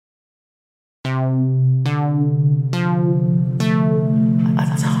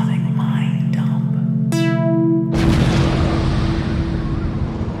Atomic Mind Dump.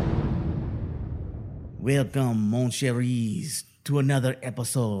 Welcome, mon cheries, to another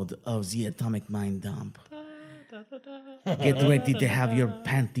episode of the Atomic Mind Dump. Get ready to have your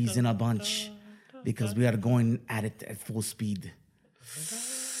panties in a bunch, because we are going at it at full speed.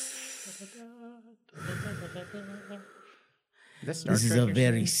 This is a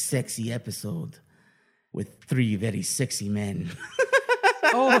very sexy episode with three very sexy men.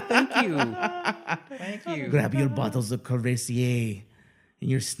 Oh, thank you. Thank you. Grab your bottles of Courvoisier and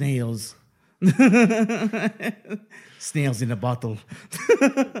your snails. Snails in a bottle.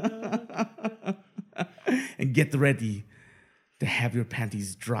 And get ready to have your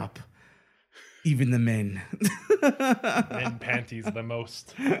panties drop. Even the men. Men panties the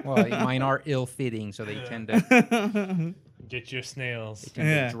most. Well, mine are ill-fitting, so they tend to Get your snails.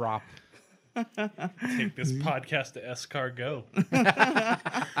 to drop. Take this podcast to escargot.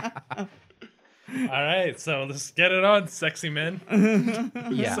 All right, so let's get it on, sexy men.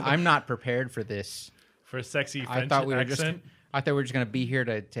 Yeah, I'm not prepared for this. For a sexy I French thought we were accent. just going to be here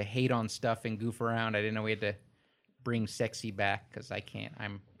to hate on stuff and goof around. I didn't know we had to bring sexy back because I can't.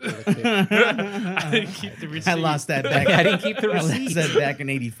 I'm I didn't keep the receipt. I lost that back. I didn't keep the I lost receipt. that back in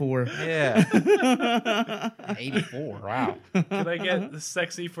 84. Yeah. 84. Wow. Can I get the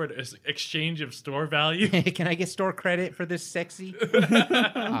sexy for an exchange of store value? Can I get store credit for this sexy? We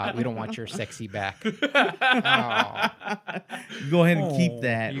don't want your sexy back. Oh. Go ahead and keep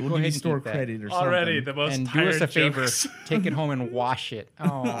that. You We'll go give you ahead and store keep that. credit or Already something. the most And do us a tired favor, jokes. take it home and wash it.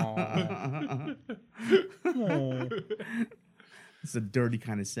 Oh. It's a dirty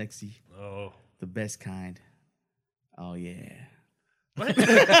kind of sexy. Oh. The best kind. Oh, yeah.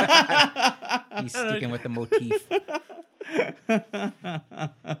 He's sticking with the motif.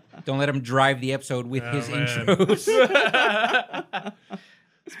 Don't let him drive the episode with his man. intros.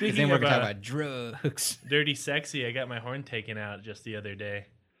 Speaking Then we're of going to talk about drugs. dirty sexy, I got my horn taken out just the other day.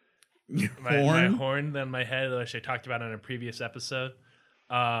 My Horn? horn on my head, which I talked about on a previous episode.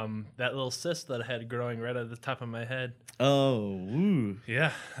 That little cyst that I had growing right at the top of my head. Oh, ooh.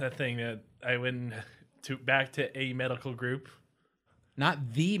 Yeah, that thing that I went back to a medical group.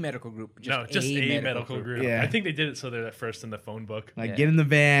 Not the medical group, Just a medical group. Yeah. I think they did it so they're at first in the phone book. Like, Yeah. get in the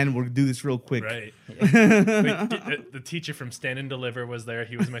van. We'll do this real quick. Right. The teacher from Stand and Deliver was there.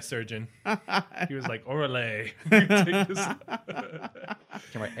 He was my surgeon. He was like, Orale. Take this.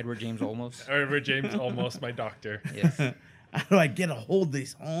 Edward James Olmos. Edward James, almost my doctor. Yes. How do I get a hold of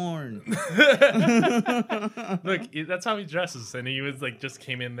this horn? Look, that's how he dresses. And he was like, just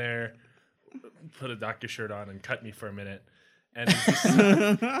came in there, put a doctor shirt on, and cut me for a minute. And it was,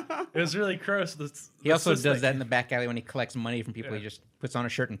 it was really gross. He also does that in the back alley when he collects money from people. Yeah. He just puts on a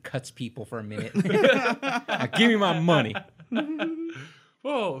shirt and cuts people for a minute. Now, give me my money.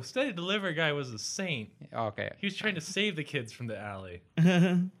 Whoa, Stand and Deliver guy was a saint. Okay. He was trying to save the kids from the alley.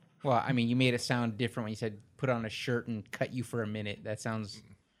 Well, I mean, you made it sound different when you said put on a shirt and cut you for a minute. That sounds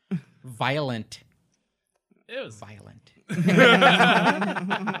violent. It was Violent.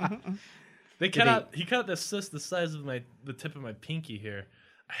 He cut out this cyst the size of the tip of my pinky here.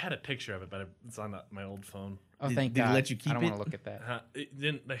 I had a picture of it, but it's on my old phone. Oh, Did- thank did he God. let you keep I don't it? want to look at that. It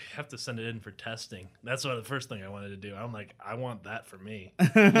didn't. They have to send it in for testing. That's the first thing I wanted to do. I'm like, I want that for me. I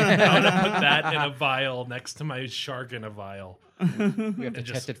want to put that in a vial next to my shark in a vial. We have to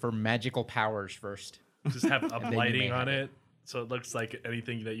just- test it for magical powers first. Just have up then you lighting may on have it, so it looks like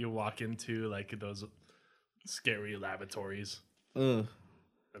anything that you walk into, like those scary laboratories. Ugh. That'd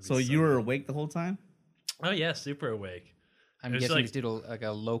be So you good. were awake the whole time? Oh yeah, super awake. I'm It's guessing like- just did like a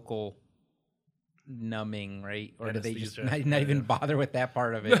local numbing, right? Or did they just Anesthesia. not even bother with that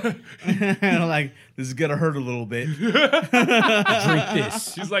part of it? Like, this is going to hurt a little bit. Drink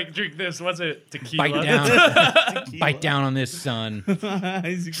this. She's like, drink this. What's it? Tequila. Bite down. Bite down on this, son.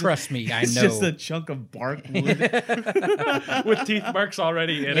 It's Trust me, I It's know. just a chunk of bark wood. with teeth marks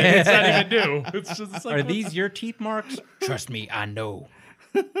already in it. It's not even new. It's just it's like, Are these your teeth marks? Trust me, I know.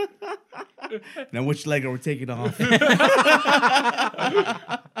 Now, which leg are we taking off?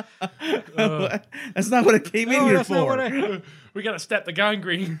 That's not what it came in here for. We gotta step the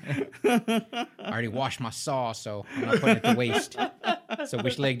gangrene. I already washed my saw, so I'm not putting it to waste. So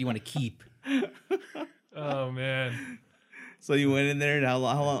which leg do you want to keep? Oh man, So you went in there, and how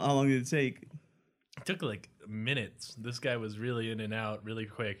long did it take? it took like minutes. This guy was really in and out really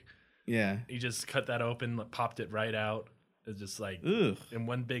quick. Yeah. He just cut that open, popped it right out. It's just like Ugh. in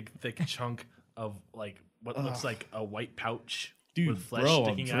one big thick chunk of like what looks like a white pouch Dude, with flesh bro,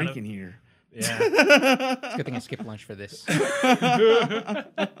 I'm sticking out of drinking here. Yeah. It's a good thing I skipped lunch for this. It's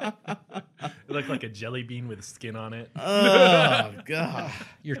It looked like a jelly bean with skin on it. Oh god.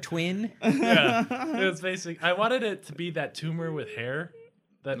 Your twin? Yeah, it was basic. I wanted it to be that tumor with hair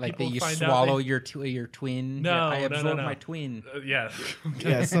that Like that people you find swallow out. your twin? No, I no, absorb no. my twin. Yeah.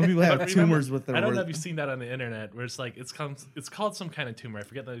 Yeah, some people have But tumors with their. I don't know if you've seen that on the internet where it's like it's called some kind of tumor. I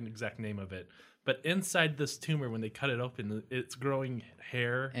forget the exact name of it. But inside this tumor, when they cut it open, it's growing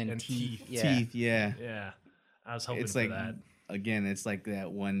hair and teeth. Yeah. teeth. Yeah, Yeah, I was hoping it's for like that. again, it's like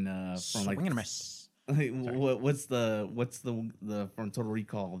that one from like. Swinging my What's the from Total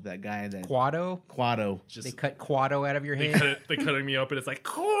Recall? That guy that Quado? Quado. Just, They cut Quado out of your they head? they cutting me open. It's like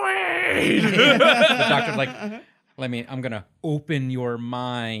Quaid. The doctor's like, I'm going to open your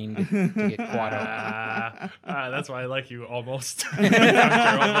mind to get Quado. That's why I like you almost.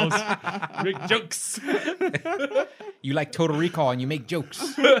 Doctor, almost. You make jokes. You like Total Recall and you make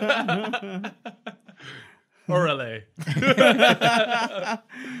jokes. Orale.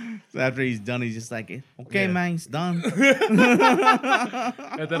 So after he's done, he's just like, okay, Yeah. man, it's done. And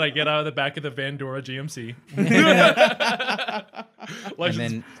then I get out of the back of the Vandora GMC.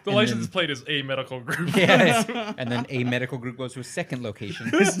 The license plate is A medical group. Yeah. And then a medical group goes to a second location.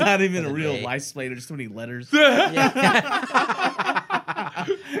 It's not even a the real day. license plate. There's so many letters. Is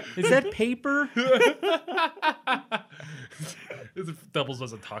that paper? It doubles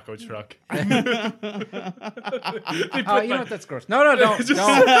as a taco truck. Oh, you know what? That's gross. No, don't.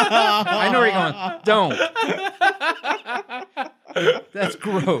 I know where you're going. Don't. That's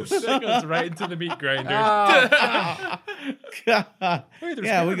gross. It goes right into the meat grinder. God. Wait, there's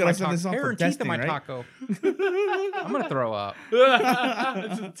Yeah, hair we in gotta my send this taco. off Hair for and teeth in testing, my right? taco. I'm gonna throw up.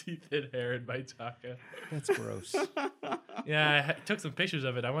 It's a teeth and hair in my taco. That's gross. Yeah, I took some pictures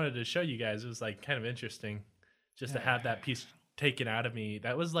of it. I wanted to show you guys. It was like kind of interesting just to have that piece taken out of me.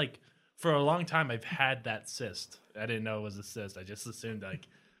 That was like, for a long time, I've had that cyst. I didn't know it was a cyst. I just assumed like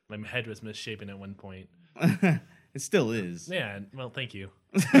my head was misshapen at one point. It still is. Yeah, well, thank you.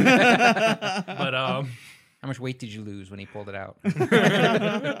 But How much weight did you lose when he pulled it out?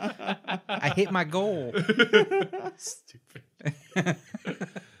 I hit my goal. stupid.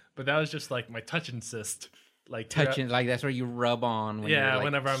 But that was just like my touching cyst. Like Touching, like that's where you rub on. When yeah, you're, like,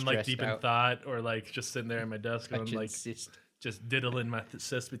 whenever I'm like stressed deep out. in thought or like just sitting there at my desk and I'm Touching like cyst. just diddling my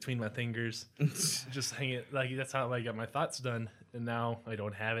cyst between my fingers, just hang it. Like that's how I got my thoughts done, and now I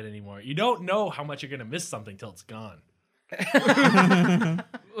don't have it anymore. You don't know how much you're gonna miss something till it's gone.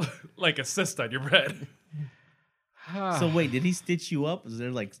 Like a cyst on your bread. So wait, did he stitch you up? Is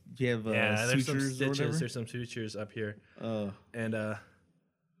there like, do you have Yeah, there's some sutures or whatever? stitches. There's some sutures up here, and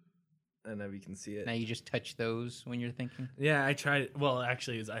now we can see it. Now you just touch those when you're thinking. Yeah, I tried. Well,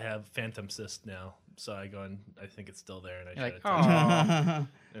 actually, I have phantom cyst now, so I go and I think it's still there, and I try You're to like, touch oh,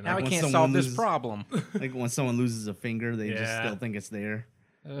 it. now I when can't someone solve this loses- problem. Like when someone loses a finger, they just Yeah. still think it's there.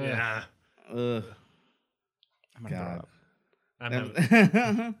 Yeah, Ugh. I'm gonna throw God. up. I'm having,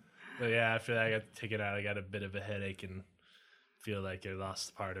 but yeah. After that, I got to take it out. I got a bit of a headache and feel like I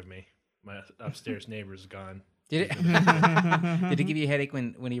lost a part of me. My upstairs neighbor's gone. Did it? Did it give you a headache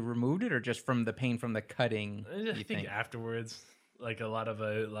when he removed it, or just from the pain from the cutting? I You think think? afterwards, like a lot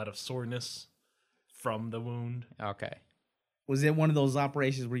of soreness from the wound. Okay. Was it one of those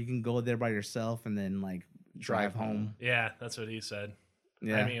operations where you can go there by yourself and then like drive Drive home? Yeah, that's what he said.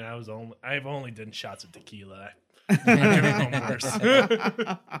 Yeah. I mean, I've only done shots of tequila. I'm doing worse.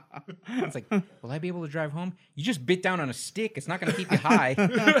 It's like, will I be able to drive home? You just bit down on a stick. It's not going to keep you high.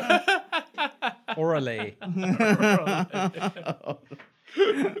 Orale.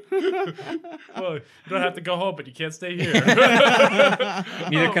 Well, you don't have to go home, but you can't stay here. Neither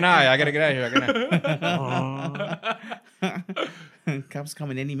can I. I got to get out of here. Cops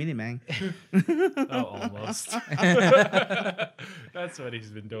coming any minute, man. Oh, almost. That's what he's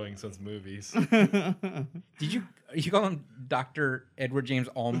been doing since movies. Did you call him Dr. Edward James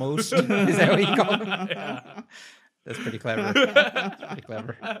Almost? Is that what you call him? Yeah. That's pretty clever. That's pretty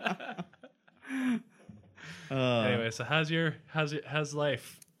clever. Anyway, so how's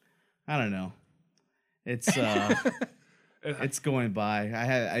life? I don't know. It's it's going by.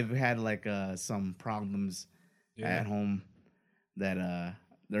 I've had like some problems at home that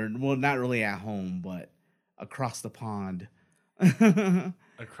they're not really at home, but across the pond.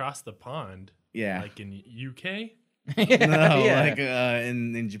 Across the pond? Yeah. Like in UK? No, yeah. like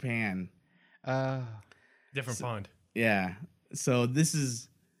in Japan. Different pond. Yeah. So this is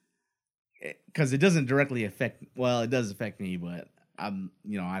because it doesn't directly affect. Well, it does affect me, but I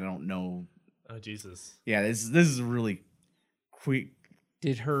don't know. Oh Jesus. Yeah, this is really quick.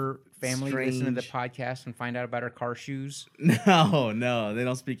 Did her family listen to the Strange. podcast and find out about her car shoes? No, they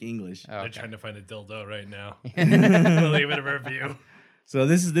don't speak English. Oh, They're okay. trying to find a dildo right now. We'll leave it a review. So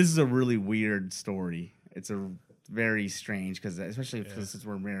this is a really weird story. It's a very strange because especially since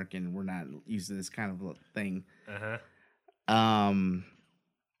we're American, we're not used to this kind of thing. And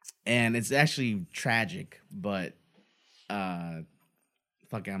it's actually tragic, but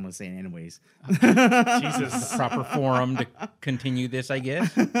fuck it, I'm gonna say it anyways. Jesus, the proper forum to continue this, I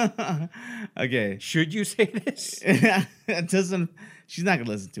guess. Okay, should you say this? It doesn't. She's not gonna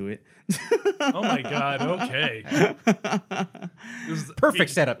listen to it. Oh my god. Okay.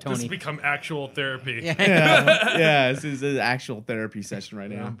 Perfect setup, Tony. This has become actual therapy. Yeah. This is an actual therapy session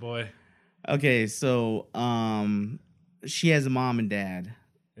right now. Oh boy. Okay, so she has a mom and dad.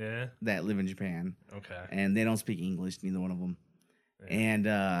 Yeah. That live in Japan. Okay. And they don't speak English, neither one of them. Yeah. And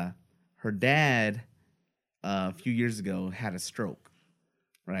her dad, a few years ago, had a stroke,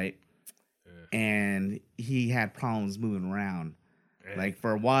 right? Yeah. And he had problems moving around. Yeah. Like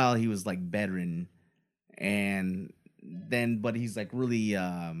for a while, he was like bedridden, and then, but he's like really,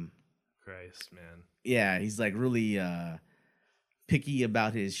 Christ, man. Yeah, he's like really picky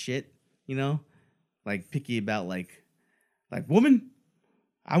about his shit, you know, like picky about like woman,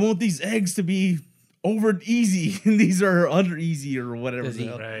 I want these eggs to be over easy, and these are under easy or whatever.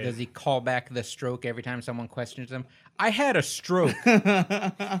 Does he call back the stroke every time someone questions him? I had a stroke.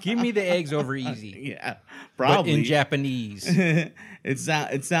 Give me the eggs over easy. Yeah, probably but in Japanese. It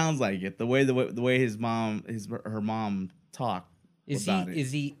sounds like it. The way her mom talked. Is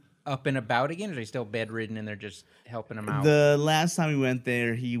he up and about again, or is he still bedridden and they're just helping him out? The last time we went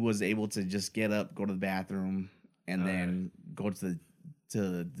there, he was able to just get up, go to the bathroom, and then go to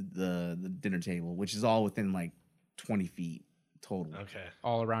the dinner table, which is all within like 20 feet total. Okay.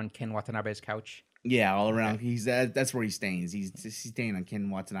 All around Ken Watanabe's couch? Yeah, all around. Okay. That's where he stays. He's staying on Ken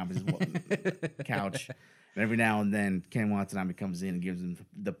Watanabe's couch. And every now and then, Ken Watanabe comes in and gives him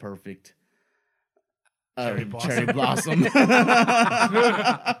the perfect cherry blossom.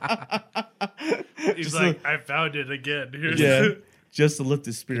 He's like, I found it again. Just to lift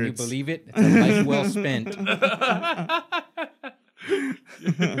his spirits. Can you believe it? It's a life well spent.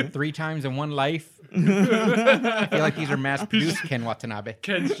 3 times in one life. I feel like these are mass produced, Ken Watanabe.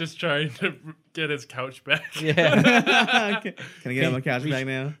 Ken's just trying to get his couch back. Yeah. Can I get on my couch back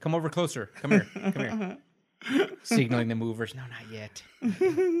now? Come over closer. Come here. Signaling the movers. No, not yet.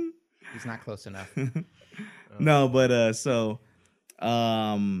 He's not close enough. No, but so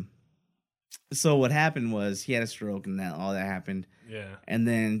what happened was he had a stroke and all that happened. Yeah. And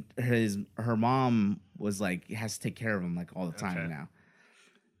then her mom was like has to take care of him like all the time now.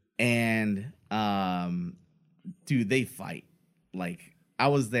 And dude, they fight. Like I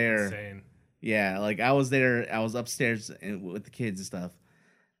was there. Insane. Yeah, like I was there. I was upstairs with the kids and stuff,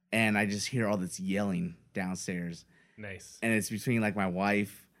 and I just hear all this yelling downstairs. Nice. And it's between like my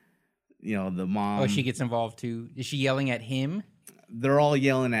wife, the mom. Oh, she gets involved too. Is she yelling at him? They're all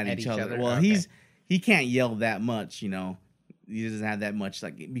yelling at each other. Well, he can't yell that much, He doesn't have that much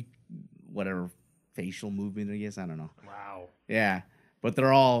like whatever facial movement, I guess. I don't know. Wow. Yeah, but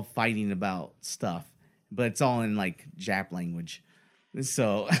they're all fighting about stuff, but it's all in like Jap language.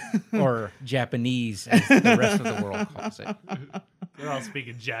 So or Japanese, as the rest of the world calls it. They're all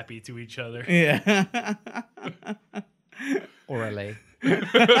speaking Jappy to each other. Yeah. Orale.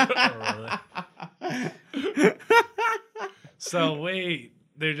 So wait,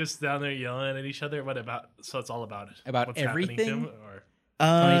 they're just down there yelling at each other. What about? So it's all about what's everything. Happening to them, or?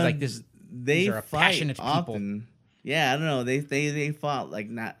 Tony's like this. They these are fight passionate often. People. Yeah, I don't know. They fought like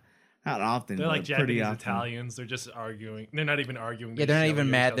not often. They're like Japanese often. Italians. They're just arguing. They're not even arguing. Yeah, they're not even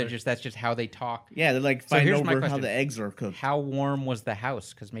mad. That's just how they talk. Yeah, they're like fighting over how the eggs are cooked. How warm was the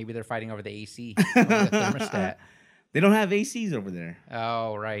house? Because maybe they're fighting over the AC, over the thermostat. They don't have ACs over there.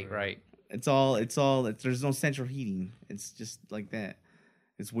 Oh, right. There's no central heating. It's just like that.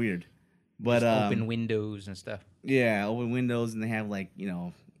 It's weird. But just open windows and stuff. Yeah, open windows, and they have like,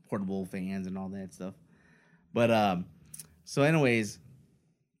 portable fans and all that stuff. But so anyways,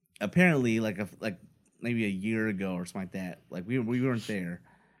 apparently like maybe a year ago or something like that, like we weren't there.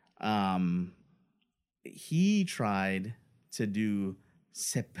 He tried to do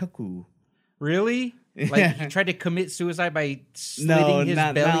seppuku. Really? Like he tried to commit suicide by slitting his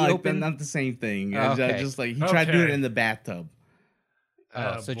belly open? Not the same thing. Oh, okay. Just like he tried to do it in the bathtub.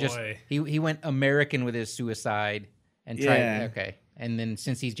 So just he went American with his suicide and tried. Yeah. Okay, and then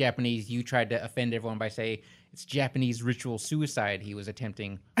since he's Japanese, you tried to offend everyone by saying it's Japanese ritual suicide he was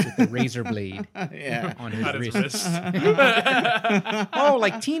attempting with the razor blade on his wrist. Oh,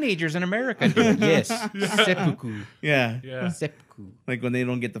 like teenagers in America do. Yes, seppuku. Yeah, seppuku. Like when they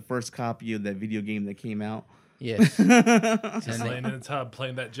don't get the first copy of that video game that came out. Yes, just laying in the tub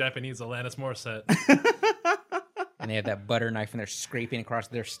playing that Japanese Alanis Morissette. And they have that butter knife, and they're scraping across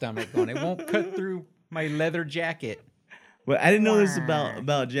their stomach, going, "It won't cut through my leather jacket." Well, I didn't know this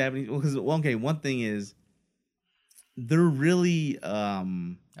about Japanese. Because okay, one thing is, they're really a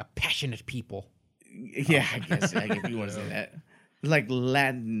passionate people. Yeah, I guess you want to say that. It's like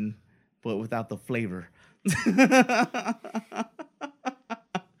Latin, but without the flavor.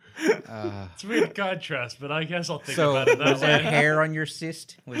 It's a weird contrast, but I guess I'll think So, about it that was there way. hair on your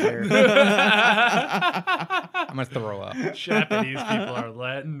cyst? Was there... I'm going to throw up. Japanese people are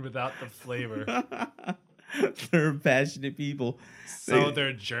Latin without the flavor. They're passionate people. So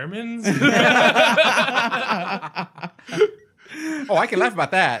they're Germans? Oh, I can laugh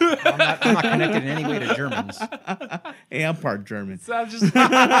about that. I'm not connected in any way to Germans. Hey, I'm part German. So I'm just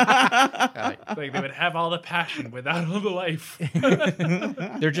like they would have all the passion without all the life.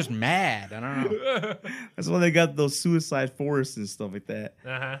 They're just mad. I don't know. That's why they got those suicide forests and stuff like that.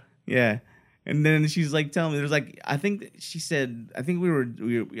 Uh-huh. Yeah. And then she's like telling me, there's like, I think she said, I think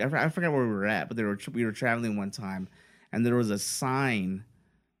I forgot where we were at, but we were traveling one time, and there was a sign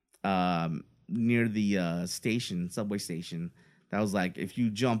near the subway station, that was like, if you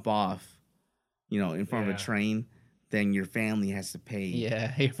jump off, in front of a train, then your family has to pay.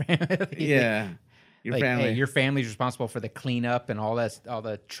 Yeah, your family. Yeah, your family. Hey, your family's responsible for the cleanup and all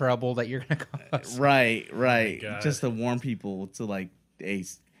the trouble that you're gonna cause. Right. Oh Just to warn people to like, hey,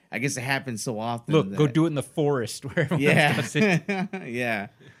 I guess it happens so often. Look, go do it in the forest where everyone else does it. Yeah.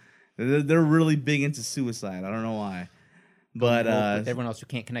 They're really big into suicide. I don't know why, but with everyone else who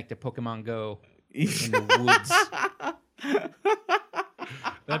can't connect to Pokemon Go in the woods.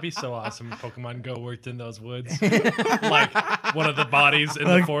 That'd be so awesome if Pokemon Go worked in those woods. Like one of the bodies in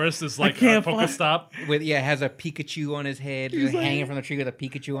the forest is like a Pokestop. It has a Pikachu on his head, hanging from the tree with a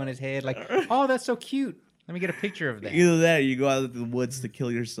Pikachu on his head. Like, oh, that's so cute. Let me get a picture of that. Either that or you go out into the woods to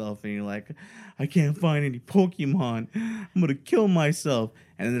kill yourself and you're like, I can't find any Pokemon. I'm going to kill myself.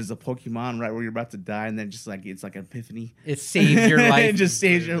 And then there's a Pokemon right where you're about to die, and then just like it's like an epiphany. It saves your life. It just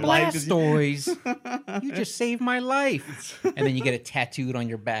saves your life. Blastoise. You just saved my life. And then you get it tattooed on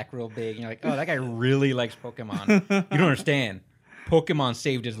your back real big. And you're like, oh, that guy really likes Pokemon. You don't understand. Pokemon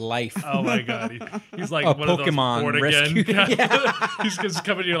saved his life. Oh my god, he's like A one Pokemon of those born rescued. again. Yeah. He's just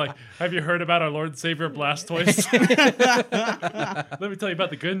coming to you like, have you heard about our Lord and Savior Blastoise? Let me tell you about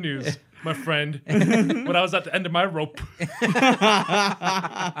the good news, my friend. When I was at the end of my rope,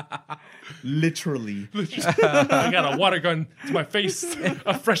 Literally. I got a water gun to my face.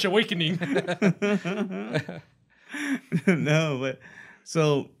 A fresh awakening. No, but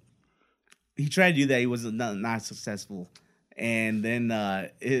so he tried to do that. He was not successful. And then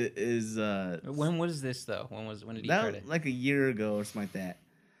when was this though? When did he try to? Like a year ago or something like that.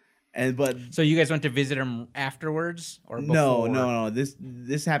 So you guys went to visit him afterwards or before? No.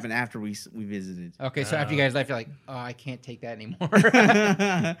 This happened after we visited. Okay, so after you guys left, you're like, oh, I can't take that anymore.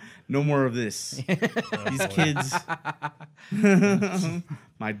 No more of this. These kids.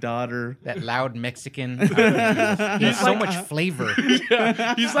 My daughter. That loud Mexican. He has so much flavor.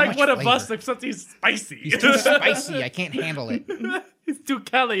 Yeah, he's like one of us, except he's spicy. He's too spicy. I can't handle it. He's too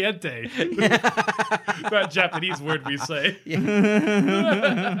caliente. That Japanese word we say.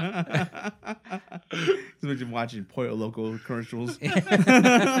 Imagine watching Pollo Loco commercials.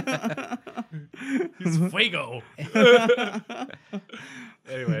 He's fuego.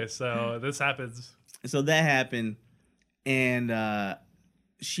 Anyway, so this happens. So that happened, and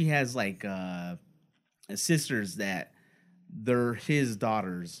she has like sisters that they're his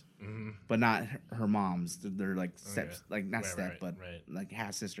daughters. Mm-hmm. But not her mom's. They're like steps, like not like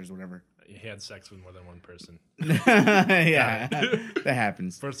half sisters, whatever. He had sex with more than one person. Yeah, that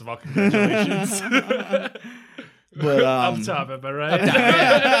happens. First of all, congratulations. But up top, am I right?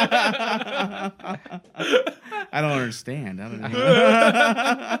 I don't understand. I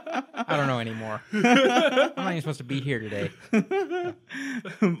don't know anymore. I'm not even supposed to be here today.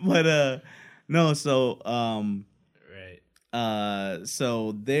 But no,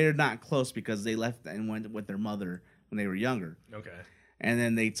 so they're not close because they left and went with their mother when they were younger. Okay. And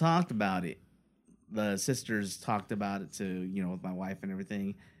then they talked about it. The sisters talked about it with my wife and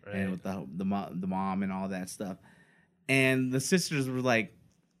everything, right. And with the mom and all that stuff. And the sisters were like,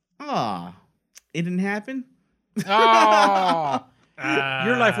 "Oh, it didn't happen." Oh,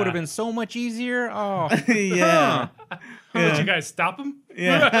 your life would have been so much easier. Oh, yeah. Did you guys stop him?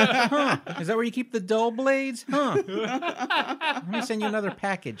 Yeah. Huh. Is that where you keep the dull blades? Huh. Let me send you another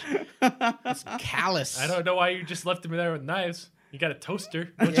package. It's callous. I don't know why you just left him there with knives. You got a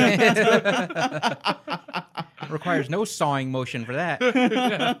toaster. Requires no sawing motion for that.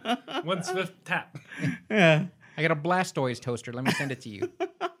 Yeah. One swift tap. Yeah. I got a Blastoise toaster. Let me send it to you.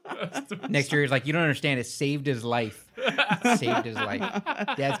 Next year, he's like, you don't understand. It saved his life. It saved his life.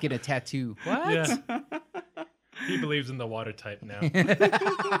 Dad's getting a tattoo. What? Yeah. He believes in the water type now.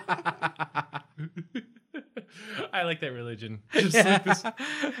 I like that religion. Just like this.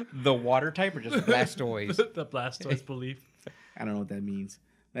 The water type or just Blastoise? The Blastoise belief. I don't know what that means.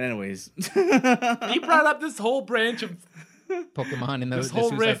 But anyways. He brought up this whole branch of Pokemon in the This whole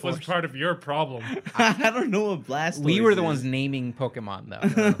Suicide riff was Force. part of your problem. I don't know what Blastoise We were the is. ones naming Pokemon,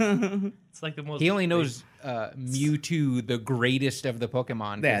 though. It's like the most. He only knows Mewtwo, the greatest of the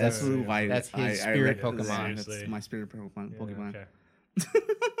Pokemon. 'cause Yeah, that's why that's his I spirit read it. Pokemon. That's Seriously. my spirit Pokemon. Okay.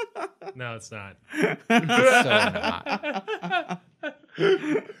 No, it's not.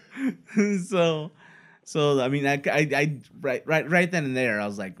 So not. So I mean, I right then and there, I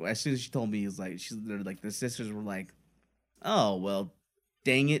was like, as soon as she told me, it's like they're like the sisters were like, oh well,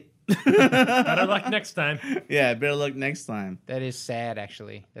 dang it. Better luck next time. Yeah, better luck next time. That is sad,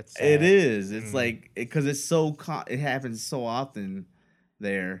 actually. That's sad. It is. It's like because it's so it happens so often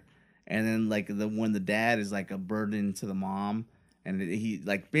there, and then like when the dad is like a burden to the mom, and he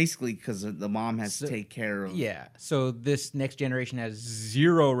like basically because the mom has to take care of. Yeah. So this next generation has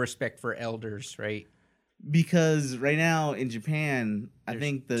zero respect for elders, right? Because right now in Japan, I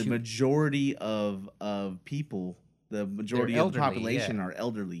think the two- majority of people, the majority of the elderly, population yeah. are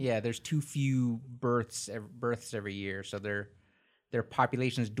elderly. Yeah, there's too few births every year, so their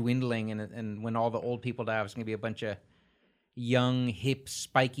population's dwindling, and when all the old people die, it's gonna be a bunch of young, hip,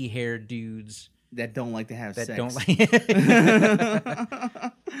 spiky-haired dudes That don't like to have that sex. don't like.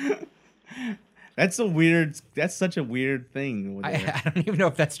 That's such a weird thing. Over there. I don't even know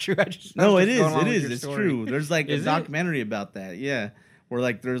if that's true. No, it just is. going along It with is. your It's story. true. There's like a Is it? documentary about that. Yeah, where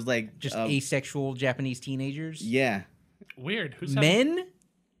like there's like Just asexual Japanese teenagers. yeah, Weird. Who's Men.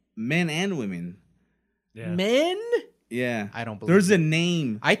 men and women. Yeah. Men. Yeah, I don't believe there's it. a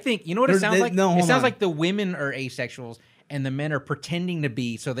name. I think you know what it There's- sounds like. no, It hold sounds on. like the women are asexuals and the men are pretending to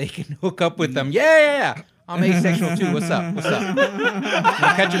be so they can hook up with them. Yeah. I'm asexual too. What's up? Wanna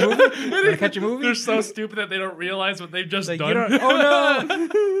catch a movie? Wanna catch a movie? They're so stupid that they don't realize what they've just Like, done. you don't, oh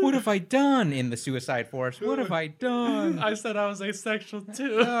no! What have I done in the Suicide Force? What have I done? I said I was asexual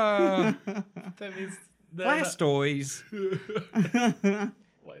too. Uh, That means Blastoise.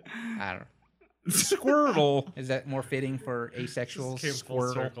 What? I don't know. Squirtle. Is that more fitting for asexuals? Came full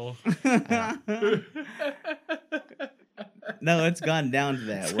Squirtle. circle. No, it's gone down to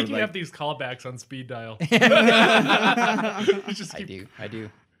that. So Where you like, have these callbacks on speed dial. You just I keep, do.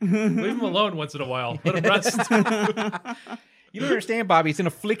 leave them alone once in a while. Let them rest. You don't understand, Bobby. It's an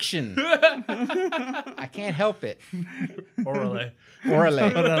affliction. I can't help it. Orale.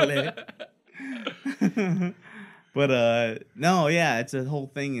 Orale. but no, yeah, it's a whole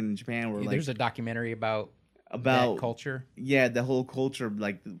thing in Japan where like There's a documentary about that culture. Yeah, the whole culture,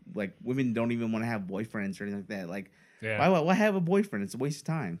 like women don't even want to have boyfriends or anything like that. Like, Yeah. why have a boyfriend? It's a waste of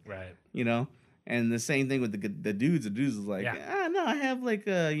time, Right. you know. And the same thing with the dudes. The dudes is like, Yeah. no, I have like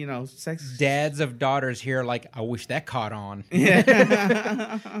sex. Dads of daughters here, like, I wish that caught on.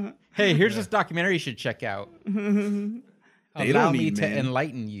 Yeah. Hey, here's this documentary you should check out. They Allow don't me need to men.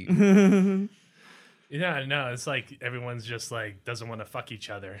 enlighten you. Yeah, no, it's like everyone's just like doesn't want to fuck each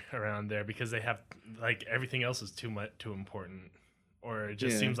other around there because they have like everything else is too important, or it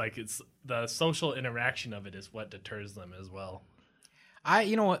just Yeah. seems like it's the social interaction of it is what deters them as well.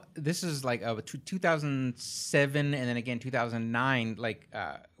 You know what? This is like 2007 and then again 2009. Like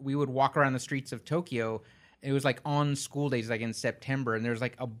we would walk around the streets of Tokyo. It was like on school days, like in September, and there's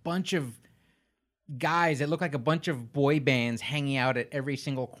like a bunch of guys that look like a bunch of boy bands hanging out at every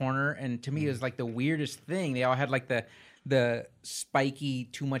single corner. And to me, it was like the weirdest thing. They all had like the spiky,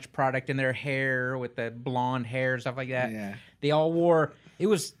 too much product in their hair with the blonde hair and stuff like that. Yeah. They all wore. It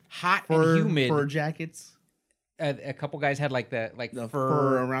was hot and humid. Fur jackets. A couple guys had like the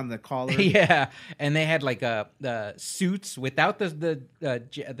Fur around the collar. yeah, and they had like the suits without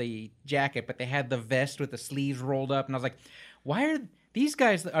the jacket, but they had the vest with the sleeves rolled up. And I was like, why are these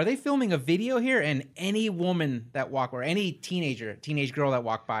guys? Are they filming a video here? And any woman that walked or any teenage girl that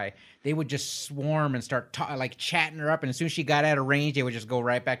walked by, they would just swarm and start like chatting her up. And as soon as she got out of range, they would just go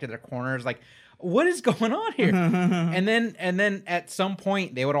right back to their corners. Like, what is going on here? and then at some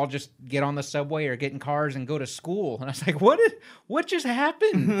point they would all just get on the subway or get in cars and go to school. And I was like, what just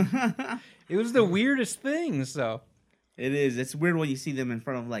happened? It was the weirdest thing. So It is. It's weird when you see them in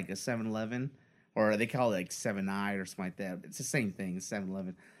front of like a 7-Eleven, or they call it like 7-Eye or something like that. It's the same thing,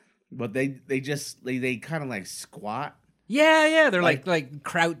 7-Eleven. But they kind of like squat. yeah, they're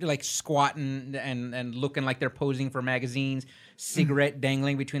like squatting and looking like they're posing for magazines, cigarette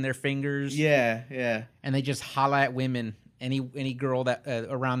dangling between their fingers. Yeah, yeah. And they just holla at women any girl that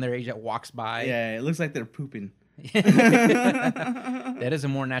around their age that walks by. Yeah, it looks like they're pooping. That is a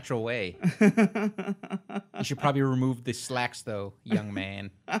more natural way. You should probably remove the slacks, though, young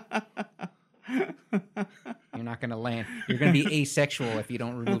man. You're not going to land. You're going to be asexual if you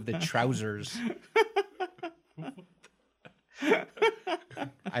don't remove the trousers.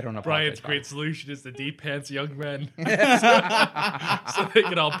 I don't know. Brian's great solution is to de-pants young men so they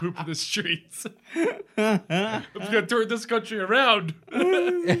can all poop in the streets. I'm just going to turn this country around.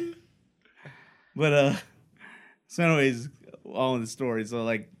 But, so anyways, all in the story.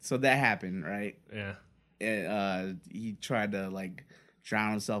 So that happened, right? Yeah. And, he tried to, like,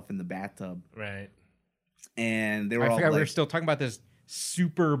 drown himself in the bathtub. Right. And they were I all forgot like, we were still talking about this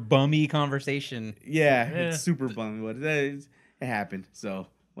super bummy conversation. Yeah, it's super bummy. But it happened, so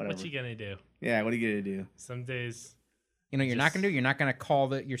whatever. What you gonna do? Yeah, what are you gonna do? Some days, You're not gonna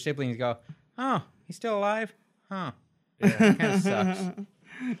call your siblings and go, "Oh, he's still alive? Huh?" Yeah, it kind of sucks.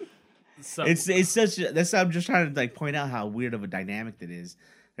 So, it's such. That's I'm just trying to like point out how weird of a dynamic that is.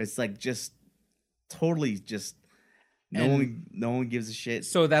 It's like just totally just no one gives a shit.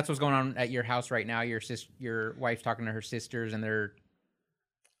 So that's what's going on at your house right now. Your wife's talking to her sisters, and they're.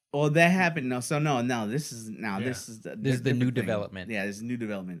 Oh, that happened. No, this is the new development. Yeah, this is new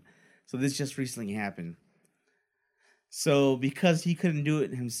development. So this just recently happened. So because he couldn't do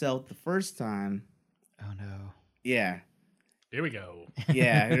it himself the first time. Oh no. Yeah. Here we go.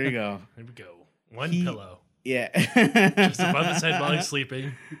 Yeah, here we go. Here we go. One pillow. Yeah. Just above his head while he's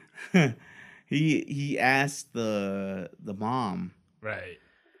sleeping. He asked the mom right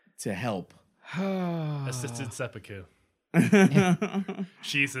to help. Assisted seppuku.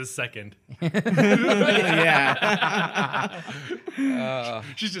 She's his second. Yeah.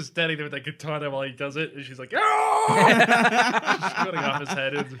 She's just standing there with that katana while he does it, and she's like, "Oh!" She's cutting off his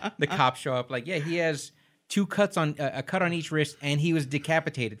head. The cops show up like, yeah, he has two cuts on a cut on each wrist, and he was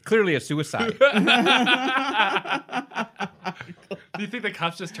decapitated. Clearly a suicide. Do you think the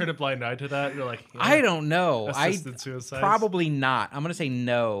cops just turn a blind eye to that? They're like, yeah, I don't know. assisted suicide. Probably not. I'm gonna say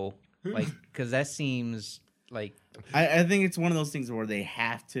no, like because that seems like. I think it's one of those things where they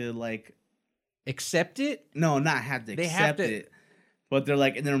have to like accept it. No, not have to accept it, but they're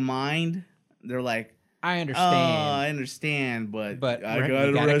like in their mind, they're like, I understand. I understand, but I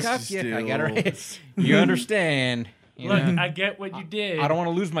gotta arrest you still. I gotta arrest. You understand. Look, I get what you did. I don't want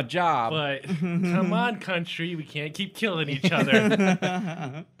to lose my job. But come on, country. We can't keep killing each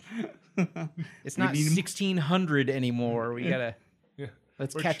other. It's not 1600 anymore. We gotta...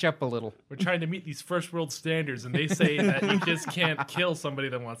 Let's catch up a little. We're trying to meet these first world standards, and they say that you just can't kill somebody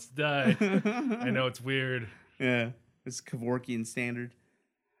that wants to die. I know it's weird. Yeah, it's Kevorkian standard.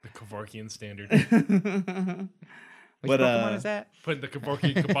 The Kevorkian standard. Which Pokemon is that? Putting the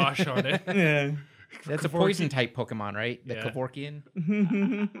Kevorkian kibosh on it. Yeah. That's a poison type Pokemon, right? The Kevorkian?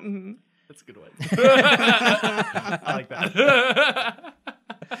 That's a good one. I like that.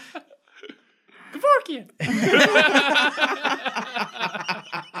 Kevorkian.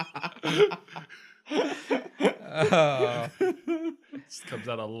 Just comes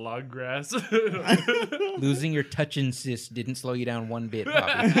out of long grass. Losing your touch insist didn't slow you down one bit,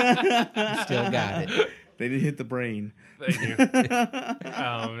 Bobby. You still got it. They didn't hit the brain. Thank you.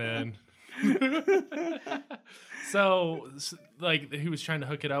 Oh man. So, like, he was trying to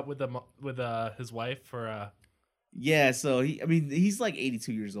hook it up with his wife for. Yeah, so he's like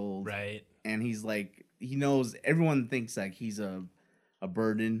 82 years old, right? And he's like, he knows everyone thinks like he's a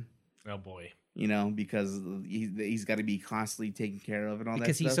burden. Oh boy. You know, because he's got to be constantly taken care of and all that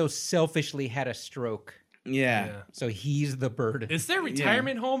stuff. Because he so selfishly had a stroke. Yeah. So he's the burden. Is there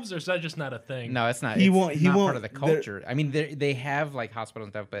retirement homes, or is that just not a thing? No, it's not. He it's won't part of the culture. I mean, they have like hospitals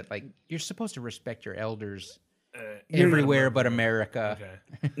and stuff, but like you're supposed to respect your elders everywhere but America. Okay.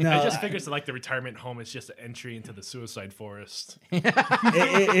 No, I just figured like the retirement home is just an entry into the suicide forest.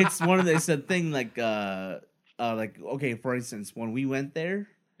 It's one of the, it's a thing like okay, for instance, when we went there.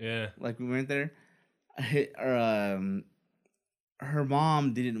 Yeah. Like we went there, her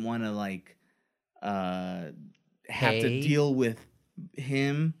mom didn't want to like have to deal with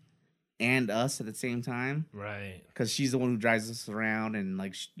him and us at the same time, right? Because she's the one who drives us around and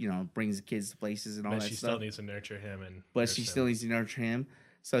like brings the kids to places and all that stuff. She still needs to nurture him, still needs to nurture him.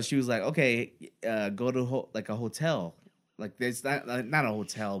 So she was like, okay, go to like a hotel, like there's not a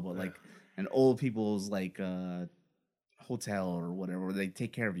hotel, but like an old people's like hotel or whatever where they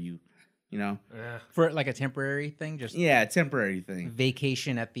take care of you, for like a temporary thing, just temporary thing,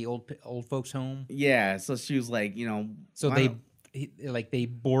 vacation at the old folks home. Yeah, so she was like, so they they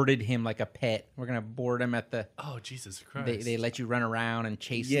boarded him like a pet. We're gonna board him at the. Oh Jesus Christ! They let you run around and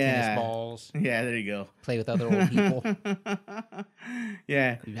chase tennis balls. Yeah, there you go. Play with other old people.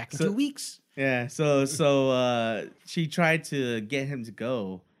 Yeah. Be back in 2 weeks. Yeah. So she tried to get him to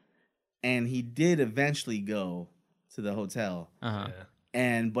go, and he did eventually go to the hotel. Uh-huh.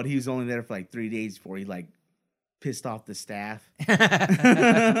 Yeah. But he was only there for like 3 days before he like pissed off the staff.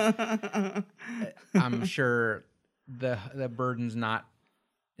 I'm sure the burden's not.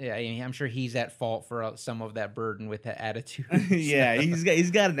 Yeah, I'm sure he's at fault for some of that burden with that attitude. Yeah,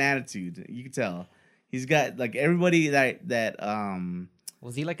 he's got an attitude. You can tell. He's got like everybody that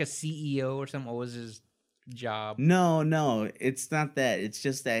Was he like a CEO or something? What was his job? No, it's not that. It's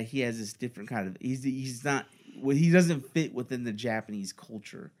just that he has this different kind of. He's not. Well, he doesn't fit within the Japanese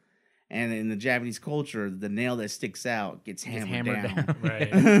culture. And in the Japanese culture, the nail that sticks out gets hammered down. Right.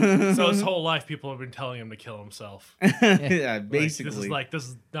 So his whole life, people have been telling him to kill himself. Yeah, basically. This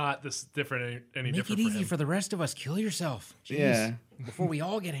is not different. Any Make different it for east him. for the rest of us. Kill yourself. Jeez. Yeah. Before we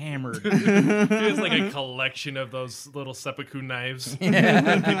all get hammered. He has like a collection of those little seppuku knives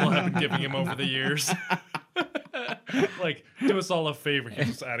that people have been giving him over the years. Like, do us all a favor. He's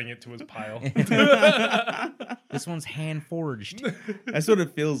just adding it to his pile. This one's hand forged. That's what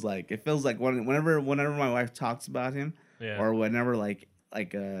it feels like. It feels like whenever my wife talks about him, or whenever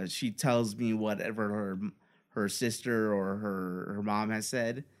she tells me whatever her sister or her mom has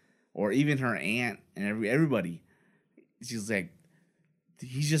said, or even her aunt and everybody, she's like,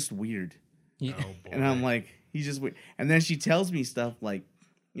 he's just weird. Yeah. Oh, boy. And I'm like, he's just weird. And then she tells me stuff like,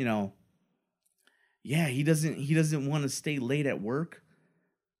 you know, yeah, he doesn't want to stay late at work.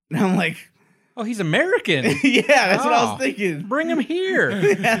 And I'm like, oh, he's American. yeah, that's what I was thinking. Bring him here.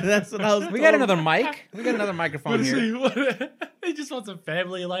 Yeah, that's what I was. We got another mic. We got another microphone here. He just wants a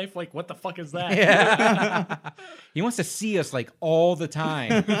family life. Like, what the fuck is that? Yeah. He wants to see us like all the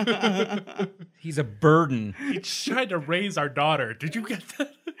time. He's a burden. He tried to raise our daughter. Did you get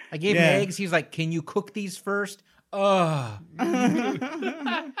that? I gave him eggs. He's like, "Can you cook these first?"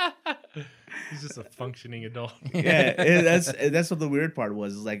 He's just a functioning adult. Yeah, that's what the weird part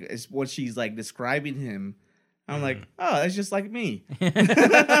was. Is like it's what she's like describing him. I'm like, oh, that's just like me. You're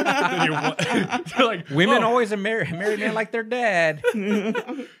like, women always marry men like their dad.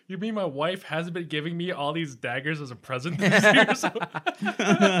 You mean my wife hasn't been giving me all these daggers as a present this year? So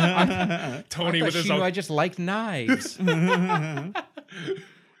Tony with his own. I just liked knives.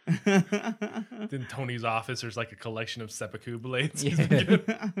 In Tony's office, there's like a collection of seppuku blades. Yeah.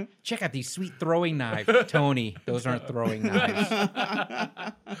 Check out these sweet throwing knives. Tony, those aren't throwing knives.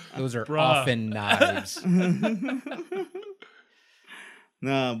 Those are often knives.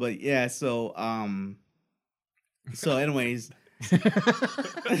 No, but yeah, so anyways.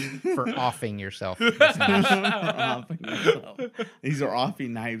 For offing yourself. These are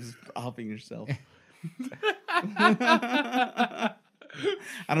offing knives for offing yourself.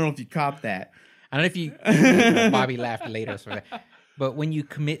 I don't know if you caught that. I don't know if you... Bobby laughed later. But when you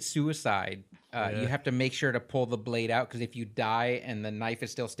commit suicide, you have to make sure to pull the blade out, because if you die and the knife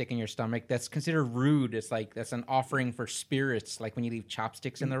is still sticking in your stomach, that's considered rude. It's like that's an offering for spirits, like when you leave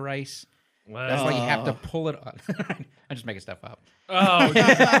chopsticks in the rice. Wow. That's why you have to pull it up. I'm just making stuff up. Oh, he's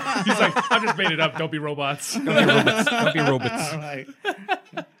like, I just made it up. Don't be robots. Don't be robots. Don't be robots. All right.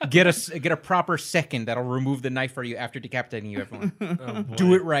 Get a proper second that'll remove the knife for you after decapitating you, everyone. Oh,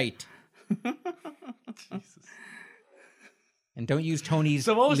 do it right. Jesus. And don't use Tony's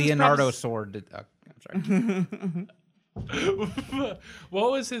So what was Leonardo his sword. I'm sorry.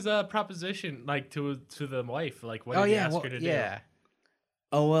 What was his proposition like to the wife? Like, what did he ask her to do?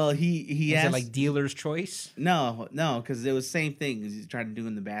 Oh well, he Is asked it like dealer's choice? No, because it was the same thing as he tried to do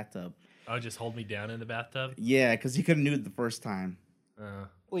in the bathtub. Oh, just hold me down in the bathtub? Yeah, because he couldn't do it the first time.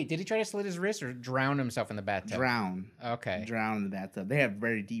 Wait, did he try to slit his wrist or drown himself in the bathtub? Drown in the bathtub. They have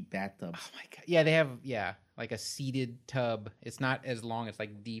very deep bathtubs. Oh my god! Yeah, they have like a seated tub. It's not as long. It's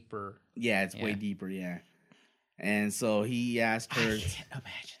like deeper. Yeah, it's way deeper. Yeah, and so he asked her. I can't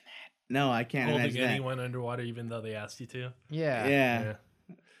imagine that. No, I can't Holding imagine anyone underwater, even though they asked you to. Yeah.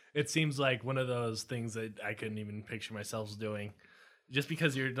 It seems like one of those things that I couldn't even picture myself doing. Just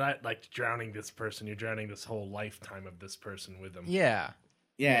because you're not like drowning this person, you're drowning this whole lifetime of this person with them. Yeah.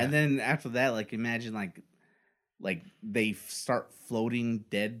 And then after that, like imagine like they start floating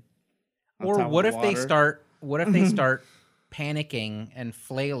dead. Or what if they start? What if they start panicking and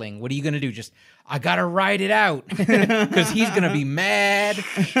flailing? What are you gonna do? Just I gotta ride it out because he's gonna be mad.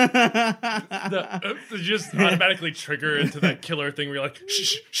 Just automatically trigger into that killer thing where you're like,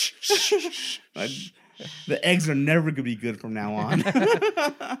 shh, shh, shh, shh, shh. The eggs are never gonna be good from now on.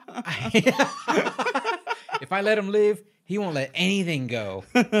 If I let him live, He won't let anything go.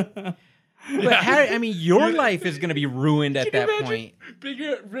 But I mean, your life is going to be ruined at that point.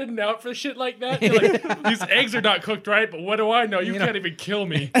 Being ridden out for shit like that. You're like, these eggs are not cooked right, but what do I know? You can't even kill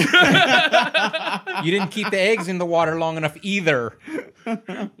me. You didn't keep the eggs in the water long enough either.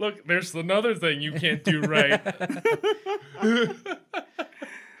 Look, there's another thing you can't do right.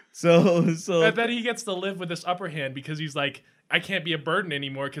 So And then he gets to live with this upper hand because he's like, I can't be a burden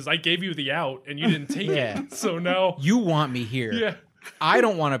anymore because I gave you the out and you didn't take it. So now you want me here. Yeah. I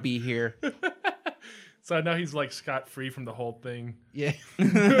don't want to be here. So now he's like scot-free from the whole thing. Yeah.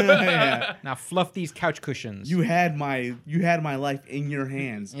 yeah. Now fluff these couch cushions. You had my life in your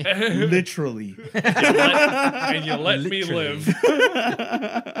hands, literally. And you let me live.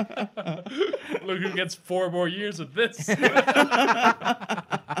 Look who gets 4 more years of this.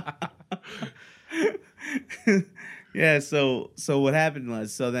 Yeah. So what happened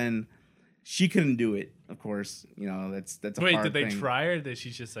was, then she couldn't do it. Of course, that's a Wait, hard did they thing. try or did she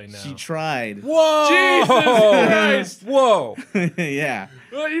just say no? She tried. Whoa! Jesus Christ! Whoa! Yeah.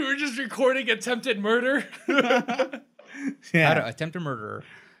 Well, you were just recording attempted murder? Yeah. How to attempt a murderer.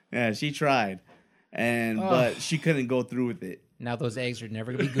 Yeah, she tried, but she couldn't go through with it. Now those eggs are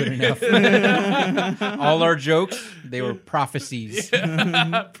never going to be good enough. All our jokes, they were prophecies.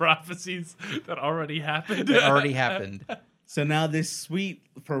 Yeah. Prophecies that already happened. That already happened. So now this sweet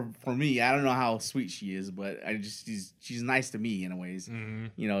for me, I don't know how sweet she is, but she's nice to me in a ways.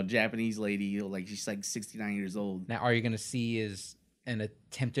 Mm-hmm. Japanese lady, like she's like 69 years old. Now, are you going to see as an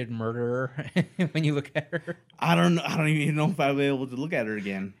attempted murderer when you look at her? I don't know. I don't even know if I'll be able to look at her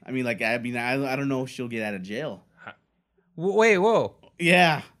again. I don't know if she'll get out of jail. Wait, whoa.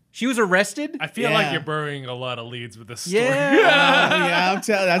 Yeah. She was arrested? I feel like you're burying a lot of leads with this story. Yeah.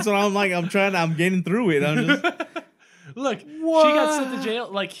 That's what I'm like. I'm getting through it. I'm just... Look, What? she got sent to jail.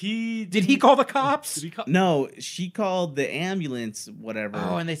 Like Did he call the cops? No, she called the ambulance, whatever.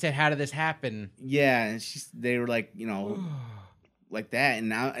 Oh, and they said, how did this happen? Yeah, and they were like, like that. And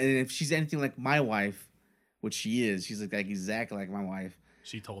now, and if she's anything like my wife, which she is, she's like exactly like my wife.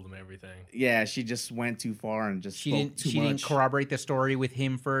 She told him everything. Yeah, she just went too far and just spoke too much. She didn't corroborate the story with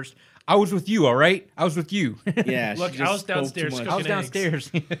him first. I was with you, all right? I was with you. Yeah, look, I was downstairs. I was downstairs.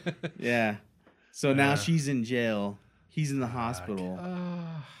 Yeah. So now she's in jail. He's in the hospital.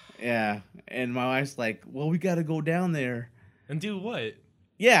 Yeah. And my wife's like, well, we got to go down there. And do what?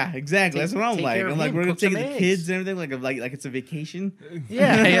 Yeah, exactly. That's what I'm like. I'm like, we're going to take the eggs. kids and everything, like it's a vacation.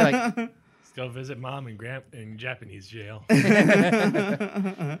 Yeah, like, let's go visit mom in Japanese jail.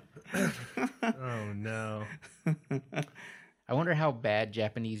 Oh, no. I wonder how bad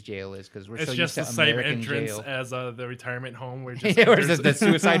Japanese jail is because we're It's so just used to the same American entrance jail. as the retirement home where Yeah, where it says the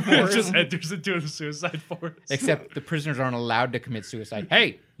suicide force. It just enters into the suicide force. Except the prisoners aren't allowed to commit suicide.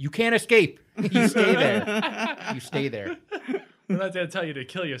 Hey, you can't escape. You stay there. You stay there. I'm not going to tell you to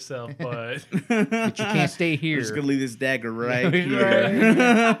kill yourself, but But you can't stay We're here. just going to leave this dagger right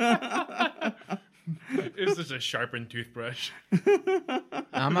here. it's just a sharpened toothbrush.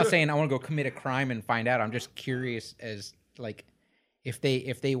 I'm not saying I want to go commit a crime and find out. I'm just curious as like if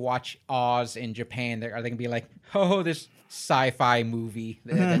they watch Oz in Japan, are they gonna be like, oh, this sci-fi movie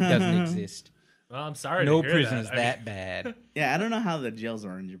that doesn't exist? Well, I'm sorry. No to hear prison is that. that bad. Yeah, I don't know how the jails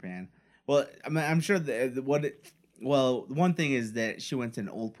are in Japan. Well, I mean, I'm sure one thing is that she went to an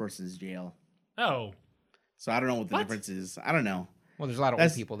old person's jail. Oh. So I don't know what the difference is. I don't know. Well, there's a lot of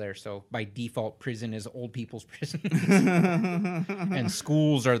old people there, so by default, prison is old people's prison, and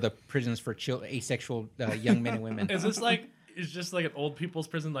schools are the prisons for asexual young men and women. Is this like? It's just like an old people's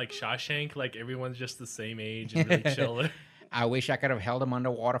prison, like Shawshank. Like everyone's just the same age and really chill. I wish I could have held him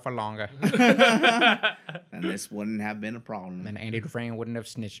underwater for longer. And this wouldn't have been a problem. And Andy Dufresne wouldn't have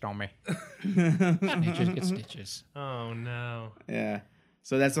snitched on me. Snitches get stitches. Oh, no. Yeah.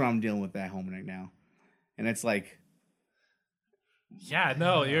 So that's what I'm dealing with at home right now. And it's like... Yeah,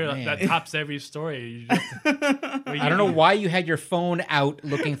 no, that tops every story. You just, I don't know why you had your phone out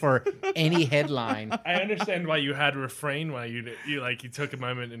looking for any headline. I understand why you had refrain, why you took a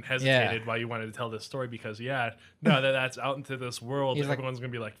moment and hesitated why you wanted to tell this story because that's out into this world. He's everyone's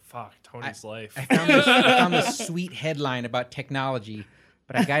gonna be like, "Fuck, Tony's life." I found this sweet headline about technology,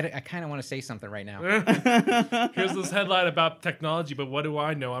 but I kind of want to say something right now. Here's this headline about technology, but what do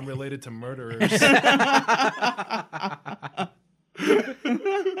I know? I'm related to murderers.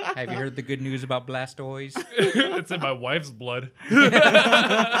 Have you heard the good news about Blastoise? It's in my wife's blood.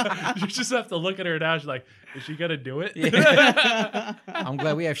 You just have to look at her now. She's like, is she gonna do it? Yeah. I'm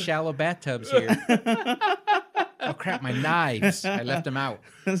glad we have shallow bathtubs here. Oh crap, my knives. I left them out.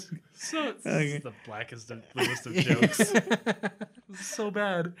 So this is the blackest and bluest of jokes. This is so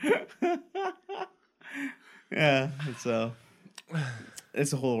bad. Yeah,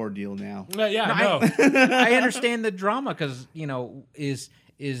 it's a whole ordeal now. I understand the drama because is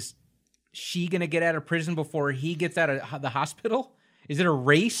she gonna get out of prison before he gets out of the hospital? Is it a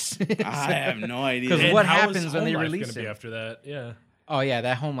race? I have no idea. Because what happens when they release it after that? Yeah. Oh yeah,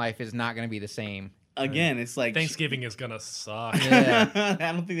 that home life is not gonna be the same. Again, it's like Thanksgiving is gonna suck. Yeah.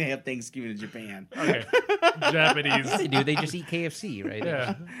 I don't think they have Thanksgiving in Japan. Okay, Japanese. They do. They just eat KFC, right?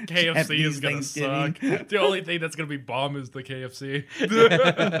 Yeah, KFC Japanese is gonna suck. The only thing that's gonna be bomb is the KFC.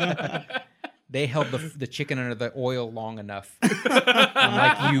 They held the chicken under the oil long enough,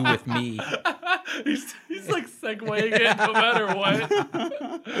 unlike you with me. He's like segueing it no matter what.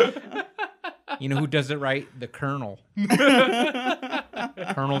 You know who does it right? The Colonel.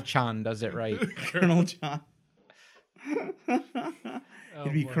 Colonel Chan does it right. Colonel Chan. Oh,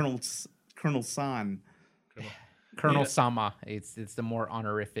 It'd be boy. Colonel San. Colonel Sama. It's the more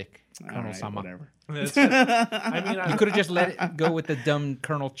honorific Colonel Right, Sama. whatever. I mean, You could have just let it go with the dumb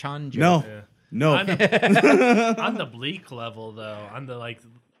Colonel Chan joke. No. Yeah. No. On the bleak level, though, on the like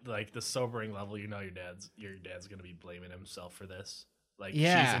the sobering level, your dad's gonna be blaming himself for this. Like,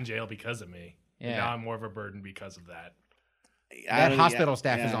 she's in jail because of me. Yeah. And now I'm more of a burden because of that. That hospital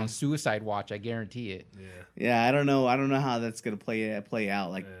staff is on suicide watch. I guarantee it. Yeah. Yeah, I don't know. I don't know how that's gonna play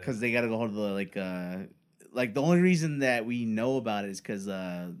out. Like, because they got to go hold the like the only reason that we know about it is because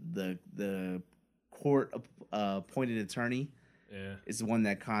the court appointed attorney is the one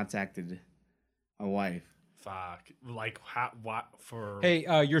that contacted my wife. Fuck. Like, what for? Hey,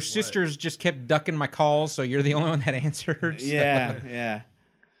 your sisters just kept ducking my calls, so you're the only one that answered. So. Yeah.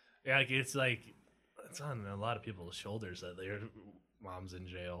 Yeah, it's on a lot of people's shoulders that their mom's in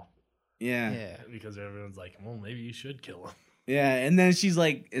jail. Yeah. Because everyone's like, well, maybe you should kill him. Yeah, and then she's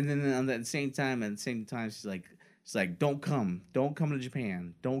like, and then at the same time, she's like, don't come to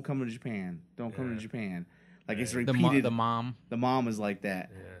Japan, don't come to Japan, don't come to Japan. Like, it's repeated. The mom is like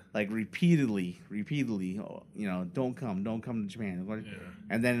that, like repeatedly. Don't come to Japan.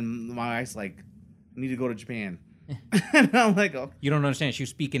 And then my wife's like, I need to go to Japan. And I'm like, oh. You don't understand. She was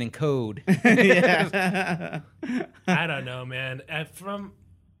speaking in code. Yeah. I don't know, man. And from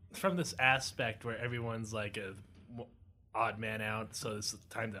this aspect where everyone's like a odd man out, so it's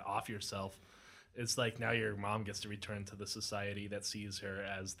time to off yourself. It's like now your mom gets to return to the society that sees her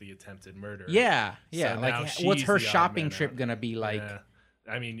as the attempted murderer. Yeah. So like, what's her shopping trip gonna be like? Yeah.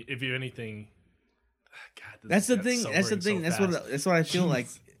 I mean, if you anything, God, That's the thing. That's what I feel like.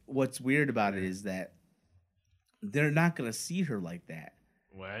 What's weird about it is that they're not gonna see her like that.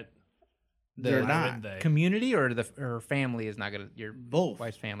 What? They're not. Community or her family is not gonna. Your both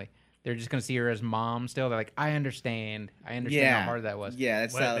wife's family. They're just gonna see her as mom still. They're like, I understand how hard that was. Yeah,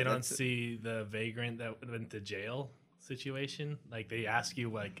 they don't see the vagrant that went to jail situation. Like, they ask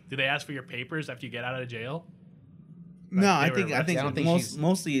you, like, do they ask for your papers after you get out of jail? Like, no, I think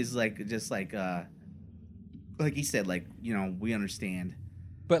mostly is like just like he said, like, we understand.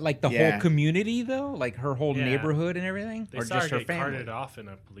 But like the whole community though, like her whole neighborhood and everything, they or saw just her get family. carted off in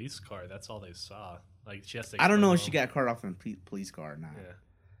a police car. That's all they saw. Like, she has to. I don't know if she got carted off in a police car or not. Yeah.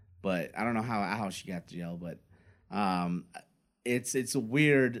 But I don't know how she got to jail. But it's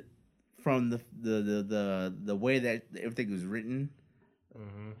weird from the way that everything was written,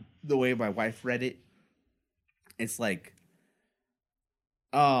 the way my wife read it. It's like,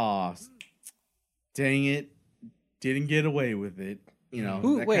 oh, dang it, didn't get away with it. That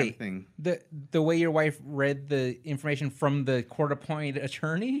kind of thing. The way your wife read the information from the court-appointed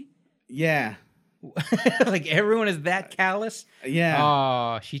attorney? Yeah. Like, everyone is that callous? Yeah.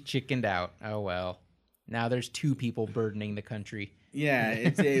 Oh, she chickened out. Oh, well. Now there's two people burdening the country. Yeah,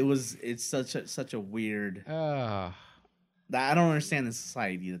 it's such a weird... I don't understand the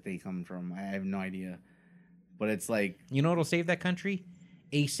society that they come from. I have no idea. But it's like... You know what'll save that country?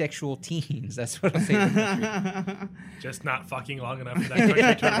 Asexual teens. That's what'll save the country. Just not fucking long enough for that country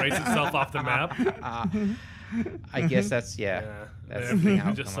to erase itself off the map. I guess that's the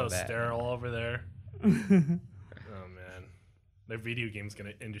outcome just so of that. sterile over there. Oh man, their video games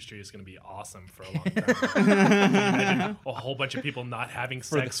industry is gonna be awesome for a long time. Imagine a whole bunch of people not having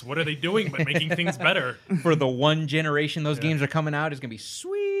sex. What are they doing but making things better? For the one generation those games are coming out, is gonna be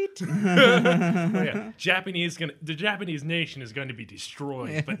sweet. The Japanese nation is going to be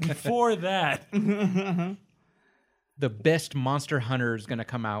destroyed. But before that, the best Monster Hunter is going to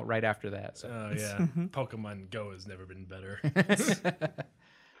come out right after that. So. Oh yeah, Pokemon Go has never been better.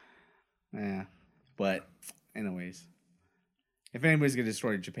 Yeah, but anyways, if anybody's gonna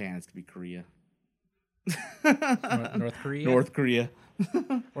destroy Japan, it's gonna be Korea. North Korea, North Korea,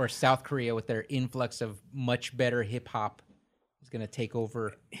 or South Korea with their influx of much better hip hop is gonna take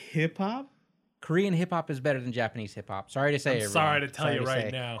over. Hip hop? Korean hip hop is better than Japanese hip hop. Sorry to say, everyone. Sorry to tell you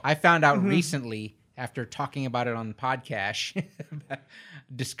right now. I found out recently after talking about it on the podcast,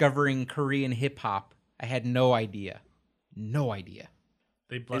 discovering Korean hip hop. I had no idea. No idea.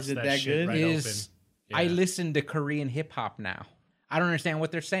 They blessed that shit right open. Yeah. I listen to Korean hip hop now. I don't understand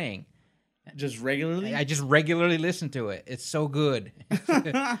what they're saying. Just regularly? I just regularly listen to it. It's so good.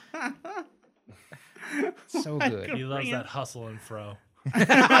 So good. He loves that hustle and fro.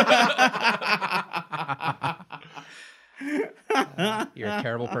 You're a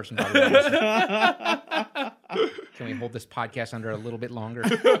terrible person, Bobby. Can we hold this podcast under a little bit longer?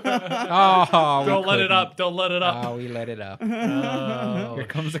 Oh, don't let it up. Don't let it up. Oh, we let it up. Oh, here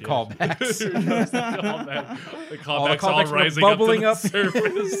comes the callbacks. Here comes the callback. The callbacks all rising bubbling up to the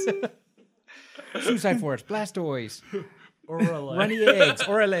surface. Suicide Force, Blastoise, Orale. Runny Eggs,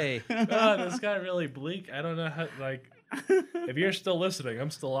 Orale. Oh, this got really bleak. I don't know how, like, if you're still listening,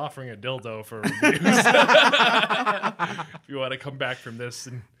 I'm still offering a dildo for reviews. If you want to come back from this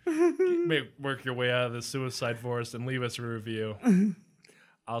and work your way out of the suicide forest and leave us a review,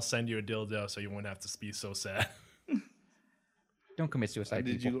 I'll send you a dildo so you won't have to be so sad. Don't commit suicide,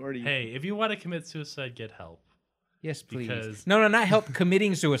 people. Hey, if you want to commit suicide, get help. Yes, please. Because... No, not help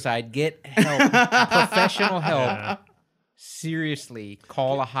committing suicide. Get help. Professional help. Yeah. Seriously,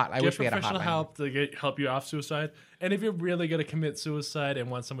 call a hotline. I wish we had a hotline. Professional help to help you off suicide. And if you're really going to commit suicide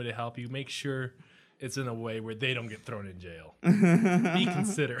and want somebody to help you, make sure it's in a way where they don't get thrown in jail. Be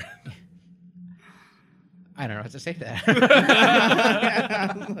considerate. I don't know what to say to that.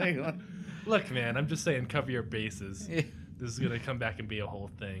 Look, man, I'm just saying cover your bases. This is going to come back and be a whole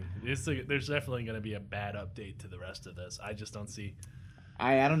thing. There's definitely going to be a bad update to the rest of this. I just don't see...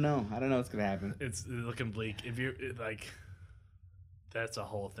 I don't know. I don't know what's going to happen. It's looking bleak. If you're, like... That's a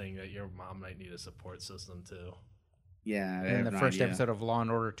whole thing that your mom might need a support system too. Yeah, and the first episode of Law and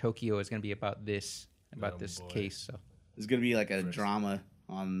Order Tokyo is going to be about this case. So it's going to be like a drama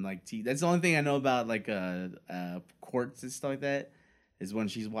on like TV. That's the only thing I know about like courts and stuff like that is when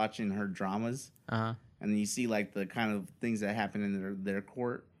she's watching her dramas. Uh-huh. And then you see like the kind of things that happen in their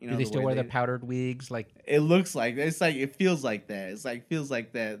court. You know, do they still wear the powdered wigs? Like it looks like it feels like that. Feels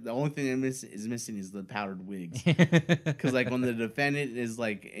like that. The only thing that is missing is the powdered wigs. Because like when the defendant is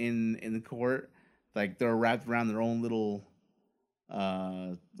like in the court, like they're wrapped around their own little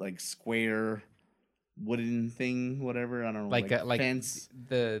like square wooden thing, whatever. I don't know, like fence.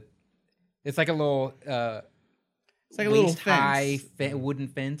 It's like a little it's like a little high wooden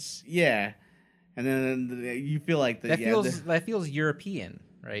fence. Yeah. And then you feel like that feels European,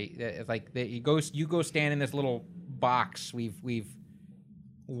 right? It's like you go stand in this little box. We've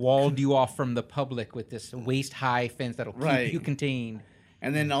walled you off from the public with this waist high fence that'll keep you contained.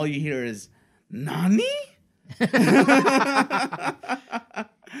 And then all you hear is "Nani?"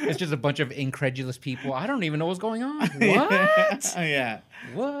 It's just a bunch of incredulous people. I don't even know what's going on. What? Yeah.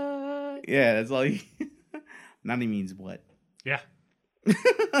 What? Yeah, that's all. Nani means what? Yeah.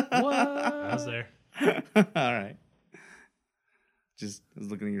 What? I was there. All right. Just I was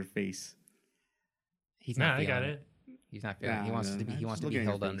looking at your face. He's not. I got it. He's not feeling. He wants to be. He wants to be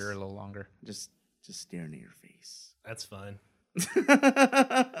held under a little longer. Just staring at your face. That's fine.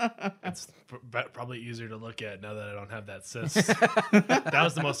 It's probably easier to look at now that I don't have that cyst. That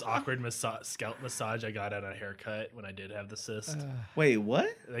was the most awkward scalp massage I got at a haircut when I did have the cyst. Wait, what?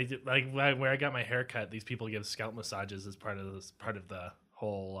 They did, like where I got my haircut. These people give scalp massages as part of the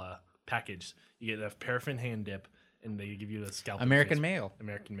whole package. You get a paraffin hand dip, and they give you the scalp. American Male.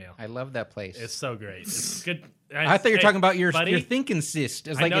 I love that place. It's so great. It's good. I thought you were talking about your thinking cyst.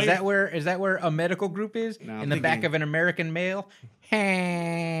 It's like, is that where a medical group is? No, in the back of an American Male?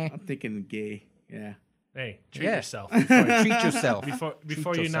 I'm thinking gay. Yeah. Hey, treat yourself. Treat yourself.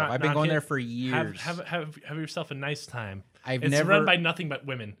 Before you not. I've been going there for years. Have yourself a nice time. It's run by nothing but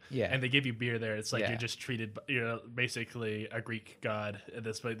women. Yeah. And they give you beer there. It's like you're just treated. You're basically a Greek god at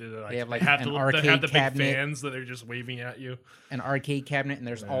this point. They have like an arcade the cabinet. Big fans that are just waving at you. An arcade cabinet, and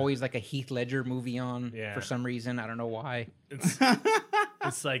there's always like a Heath Ledger movie on for some reason. I don't know why.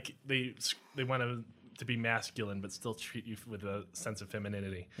 It's like they want to be masculine, but still treat you with a sense of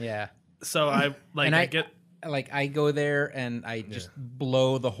femininity. Yeah. So I go there and I just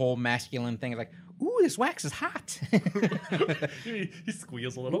blow the whole masculine thing. It's like, ooh, this wax is hot. He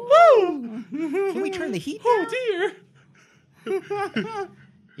squeals a little. Woo! Can we turn the heat down? Oh dear.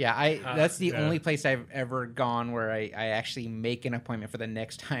 Yeah, that's the only place I've ever gone where I actually make an appointment for the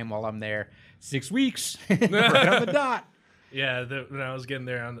next time while I'm there. 6 weeks. Right on the dot. Yeah, when I was getting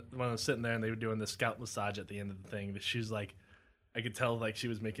there, when I was sitting there and they were doing the scalp massage at the end of the thing, she was like, I could tell like she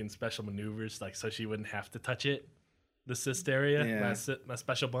was making special maneuvers, like so she wouldn't have to touch it. the cyst area, my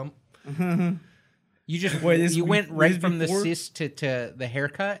special bump. You just you went right from the cyst to the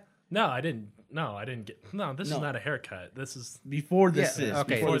haircut? No, I didn't. No, I didn't get. No, this is not a haircut. This is before the cyst.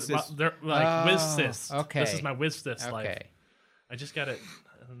 Okay, before the cyst. They're like with cyst. Okay, this is my with cyst life. I just got it.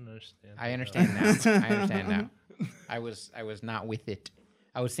 I don't understand. I understand now. I understand now. I was not with it.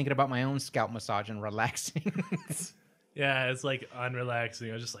 I was thinking about my own scalp massage and relaxing. Yeah, it's like unrelaxing.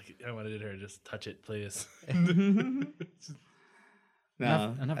 I was just like, I wanted her to just touch it, please.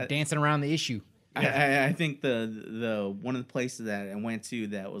 Enough dancing around the issue. I think the one of the places that I went to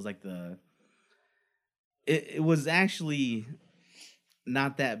that was like it was actually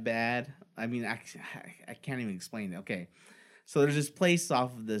not that bad. I mean, I can't even explain it. Okay, so there's this place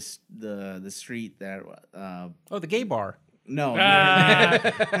off of the street that the gay bar. No, got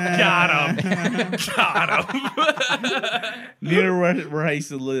him. Near where I used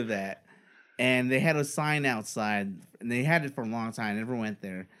to live at, and they had a sign outside, and they had it for a long time. Never went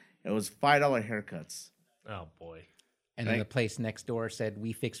there. It was $5 haircuts. Oh boy! And then the place next door said,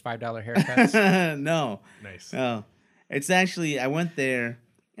 "We fix $5 haircuts." No, nice. No, it's actually I went there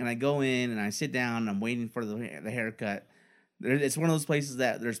and I go in and I sit down. And I'm waiting for the haircut. It's one of those places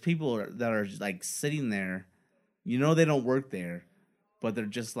that there's people that are just like sitting there. You know they don't work there, but they're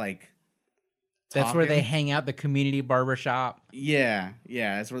just like talking. That's where they hang out, the community barbershop. Yeah,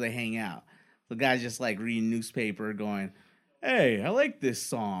 that's where they hang out. The guy's just like reading newspaper going, hey, I like this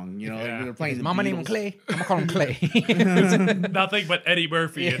song. You know, they're playing the Mama name him Clay. I'm going to call him Clay. Nothing but Eddie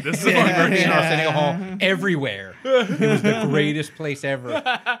Murphy in this song. Arsenio Hall everywhere. It was the greatest place ever.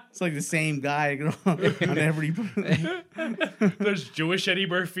 It's like the same guy on every... There's Jewish Eddie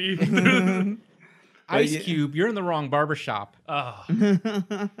Murphy. Ice Cube, you're in the wrong barbershop. Oh,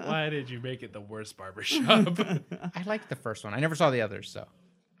 why did you make it the worst barbershop? I liked the first one. I never saw the others, so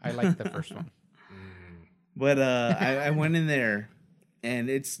I liked the first one. But I went in there, and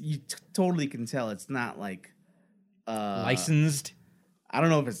you totally can tell it's not like licensed. I don't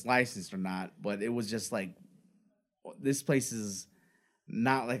know if it's licensed or not, but it was just like this place is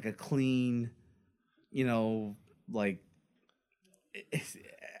not like a clean, you know, like.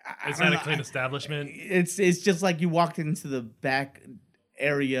 It's not a clean establishment. It's just like you walked into the back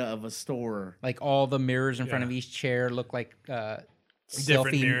area of a store. Like all the mirrors in front of each chair look like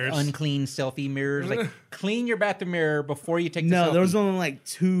unclean selfie mirrors. Like clean your bathroom mirror before you take the selfie. No, there was only like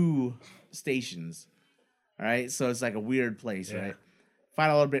 2 stations. All right, so it's like a weird place, right?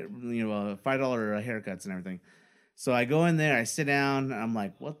 $5 haircuts and everything. So I go in there, I sit down, and I'm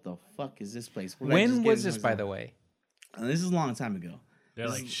like, what the fuck is this place? When was this, by the way? This is a long time ago. They're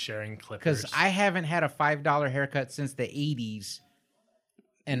like sharing clippers. Because I haven't had a $5 haircut since the 80s.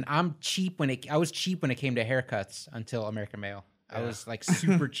 And I'm cheap I was cheap when it came to haircuts until American Male. Yeah. I was like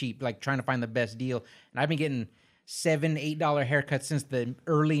super cheap, like trying to find the best deal. And I've been getting $7, $8 haircuts since the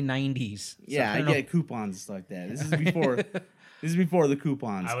early 90s. So yeah, I get coupons and stuff like that. This is before the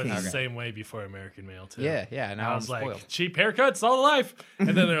coupons. I was the same way before American Male too. Yeah. Now I was like, cheap haircuts all life. And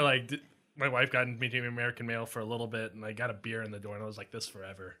then they're like, my wife got me to American Male for a little bit, and I got a beer in the door, and I was like, this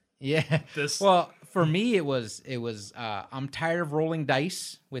forever. Yeah. Well, for me, it was. I'm tired of rolling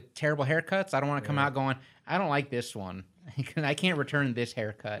dice with terrible haircuts. I don't want to come out going, I don't like this one. I can't return this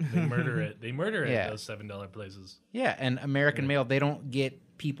haircut. They murder it. Those $7 places. Yeah, and American Male, they don't get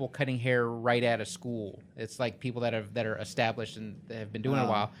people cutting hair right out of school. It's like people that are established and have been doing it a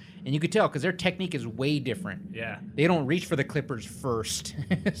while, and you could tell because their technique is way different. Yeah, they don't reach for the clippers first.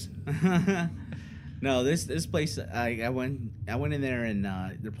 No, this place I went in there and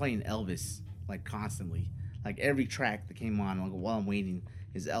they're playing Elvis like constantly, like every track that came on like, while I'm waiting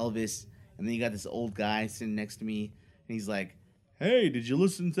is Elvis, and then you got this old guy sitting next to me, and he's like, "Hey, did you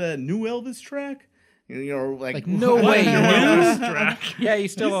listen to that new Elvis track?" You know, like no way, yeah,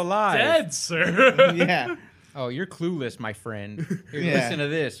 he's still alive. Dead, sir. Yeah. Oh, you're clueless, my friend. Listen to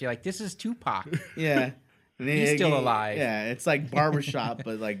this. You're like, this is Tupac. Yeah. And he's still alive. Yeah, it's like barbershop,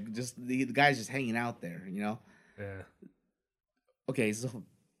 but like just the guy's just hanging out there, you know? Yeah. Okay, so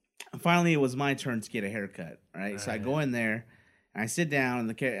finally it was my turn to get a haircut, right? So I go in there and I sit down on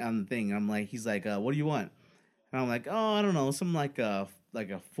the thing, and I'm like, he's like, what do you want? And I'm like, oh, I don't know, something like a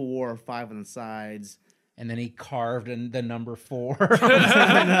 4 or 5 on the sides. And then he carved in the number 4.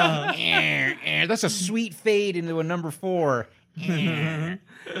 That's a sweet fade into a number 4.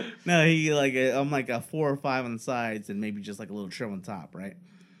 No, he I'm like a 4 or 5 on the sides and maybe just like a little trim on top, right?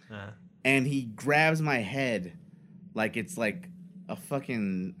 And he grabs my head like it's like a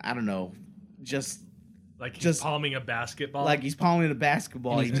fucking, I don't know, just like he's palming a basketball. Like he's palming a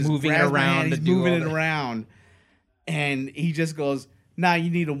basketball. And he's moving it around. He's moving it around. And he just goes, "Nah, you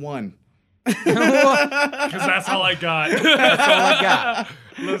need a 1." Because that's all I got. That's all I got.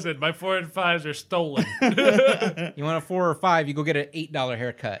 Listen, my 4 and 5s are stolen. You want a 4 or 5, you go get an $8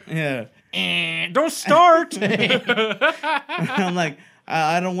 haircut. Yeah. Don't start. I'm like,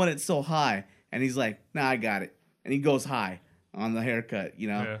 I don't want it so high. And he's like, nah, I got it. And he goes high on the haircut, you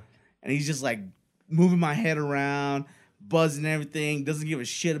know? Yeah. And he's just like moving my head around, buzzing everything, doesn't give a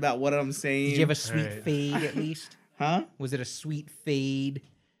shit about what I'm saying. Did you have a sweet fade at least? Huh? Was it a sweet fade?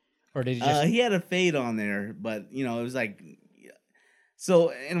 Or did he just... He had a fade on there, but, you know, it was like... So,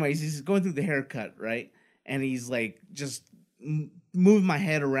 anyways, he's going through the haircut, right? And he's like, just moving my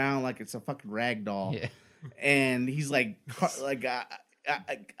head around like it's a fucking rag doll. Yeah. And he's like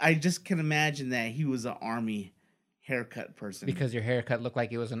I just can imagine that he was an army haircut person. Because your haircut looked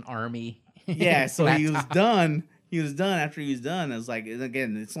like it was an army. Yeah, so he was laptop. done. He was done. After he was done, I was like,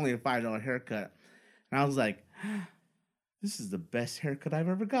 again, it's only a $5 haircut. And I was like, this is the best haircut I've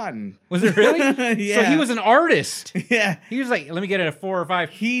ever gotten. Was it really? Yeah. So he was an artist. Yeah. He was like, let me get it a 4 or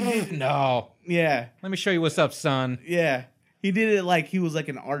 5. He did. No. Yeah. Let me show you what's up, son. Yeah. He did it like he was like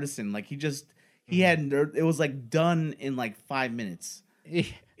an artisan. Like he hadn't, it was like done in like 5 minutes.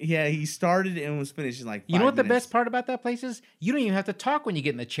 Yeah, he started and was finished in like 5 minutes. You know what the best part about that place is? You don't even have to talk when you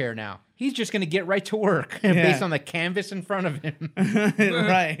get in the chair now. He's just going to get right to work based on the canvas in front of him.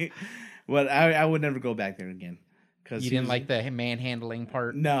 Right. But I would never go back there again. You didn't like the manhandling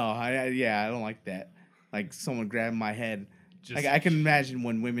part? No, I don't like that. Like someone grabbing my head. Like, I can imagine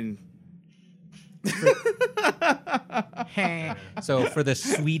when women... So for the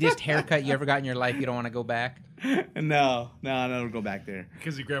sweetest haircut you ever got in your life, you don't want to go back? No, I'll never go back there.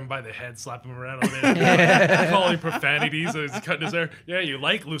 Because you grab him by the head, slap him around on it, calling profanities as he's cutting his hair. Yeah, you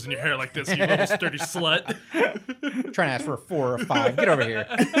like losing your hair like this, you little sturdy slut. Trying to ask for a 4 or 5. Get over here.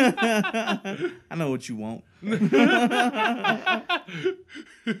 I know what you want.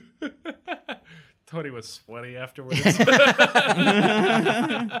 Tony was sweaty afterwards.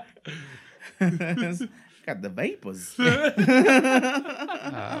 Got the vapors. Oh,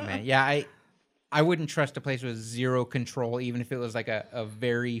 man. Yeah, I wouldn't trust a place with zero control, even if it was like a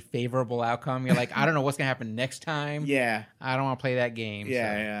very favorable outcome. You're like, I don't know what's going to happen next time. Yeah. I don't want to play that game.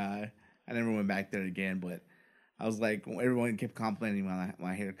 Yeah. I never went back there again, but I was like, everyone kept complimenting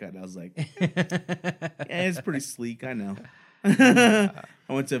my haircut. I was like, yeah, it's pretty sleek. I know. I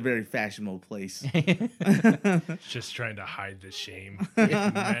went to a very fashionable place. Just trying to hide the shame.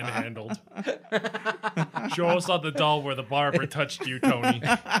 Manhandled. Show us on the doll where the barber touched you, Tony.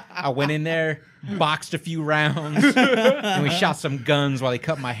 I went in there, boxed a few rounds, and we shot some guns while he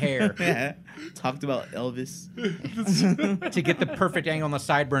cut my hair. Yeah. Talked about Elvis. To get the perfect angle on the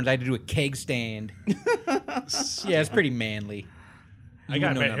sideburns, I had to do a keg stand. Yeah, it's pretty manly. I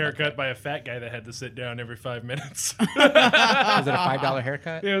got my haircut by a fat guy that had to sit down every 5 minutes. Was it a $5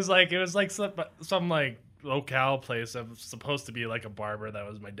 haircut? It was like some like locale place that was supposed to be like a barber that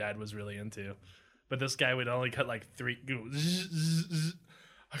was my dad was really into, but this guy would only cut like 3.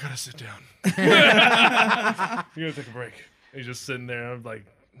 I gotta sit down. You gotta take a break. He's just sitting there. I'm like,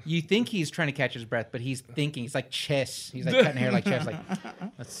 you think he's trying to catch his breath, but he's thinking. He's like chess. He's like cutting hair like chess. Like,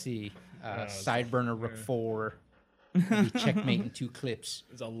 let's see, sideburner rook 4. Checkmate in 2 clips.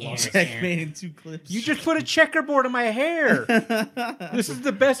 it's a long Checkmate in 2 clips. You just put a checkerboard in my hair. This is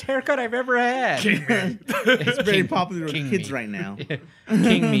the best haircut I've ever had. It's very popular with kids me. right now.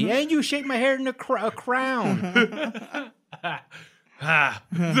 King me. And you shape my hair in a crown.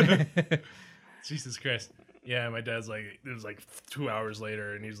 Jesus Christ. Yeah, my dad's like, it was like 2 hours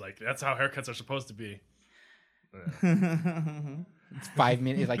later, and he's like, that's how haircuts are supposed to be. It's 5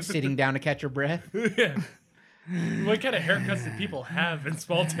 minutes, like sitting down to catch your breath. Yeah. What kind of haircuts do people have in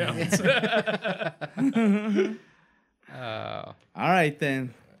small towns? All right,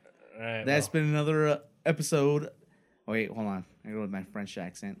 then. All right, That's been another episode. Oh, wait, hold on. I go with my French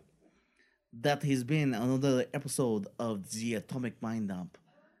accent. That has been another episode of the Atomic Mind Dump.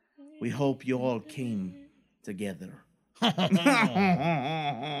 We hope you all came together.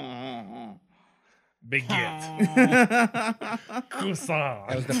 Baguette. Croissant.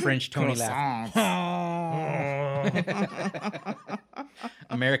 That was the French Tony laugh.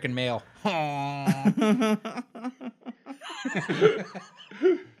 American male.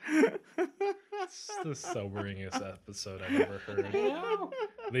 It's the soberingest episode I've ever heard.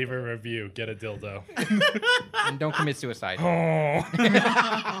 Leave a review. Get a dildo. And don't commit suicide.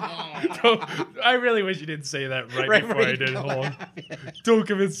 I really wish you didn't say that right before I did. Hold on. Don't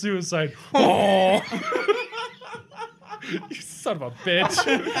commit suicide. You son of a bitch.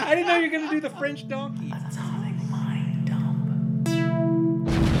 I didn't know you were going to do the French donkey.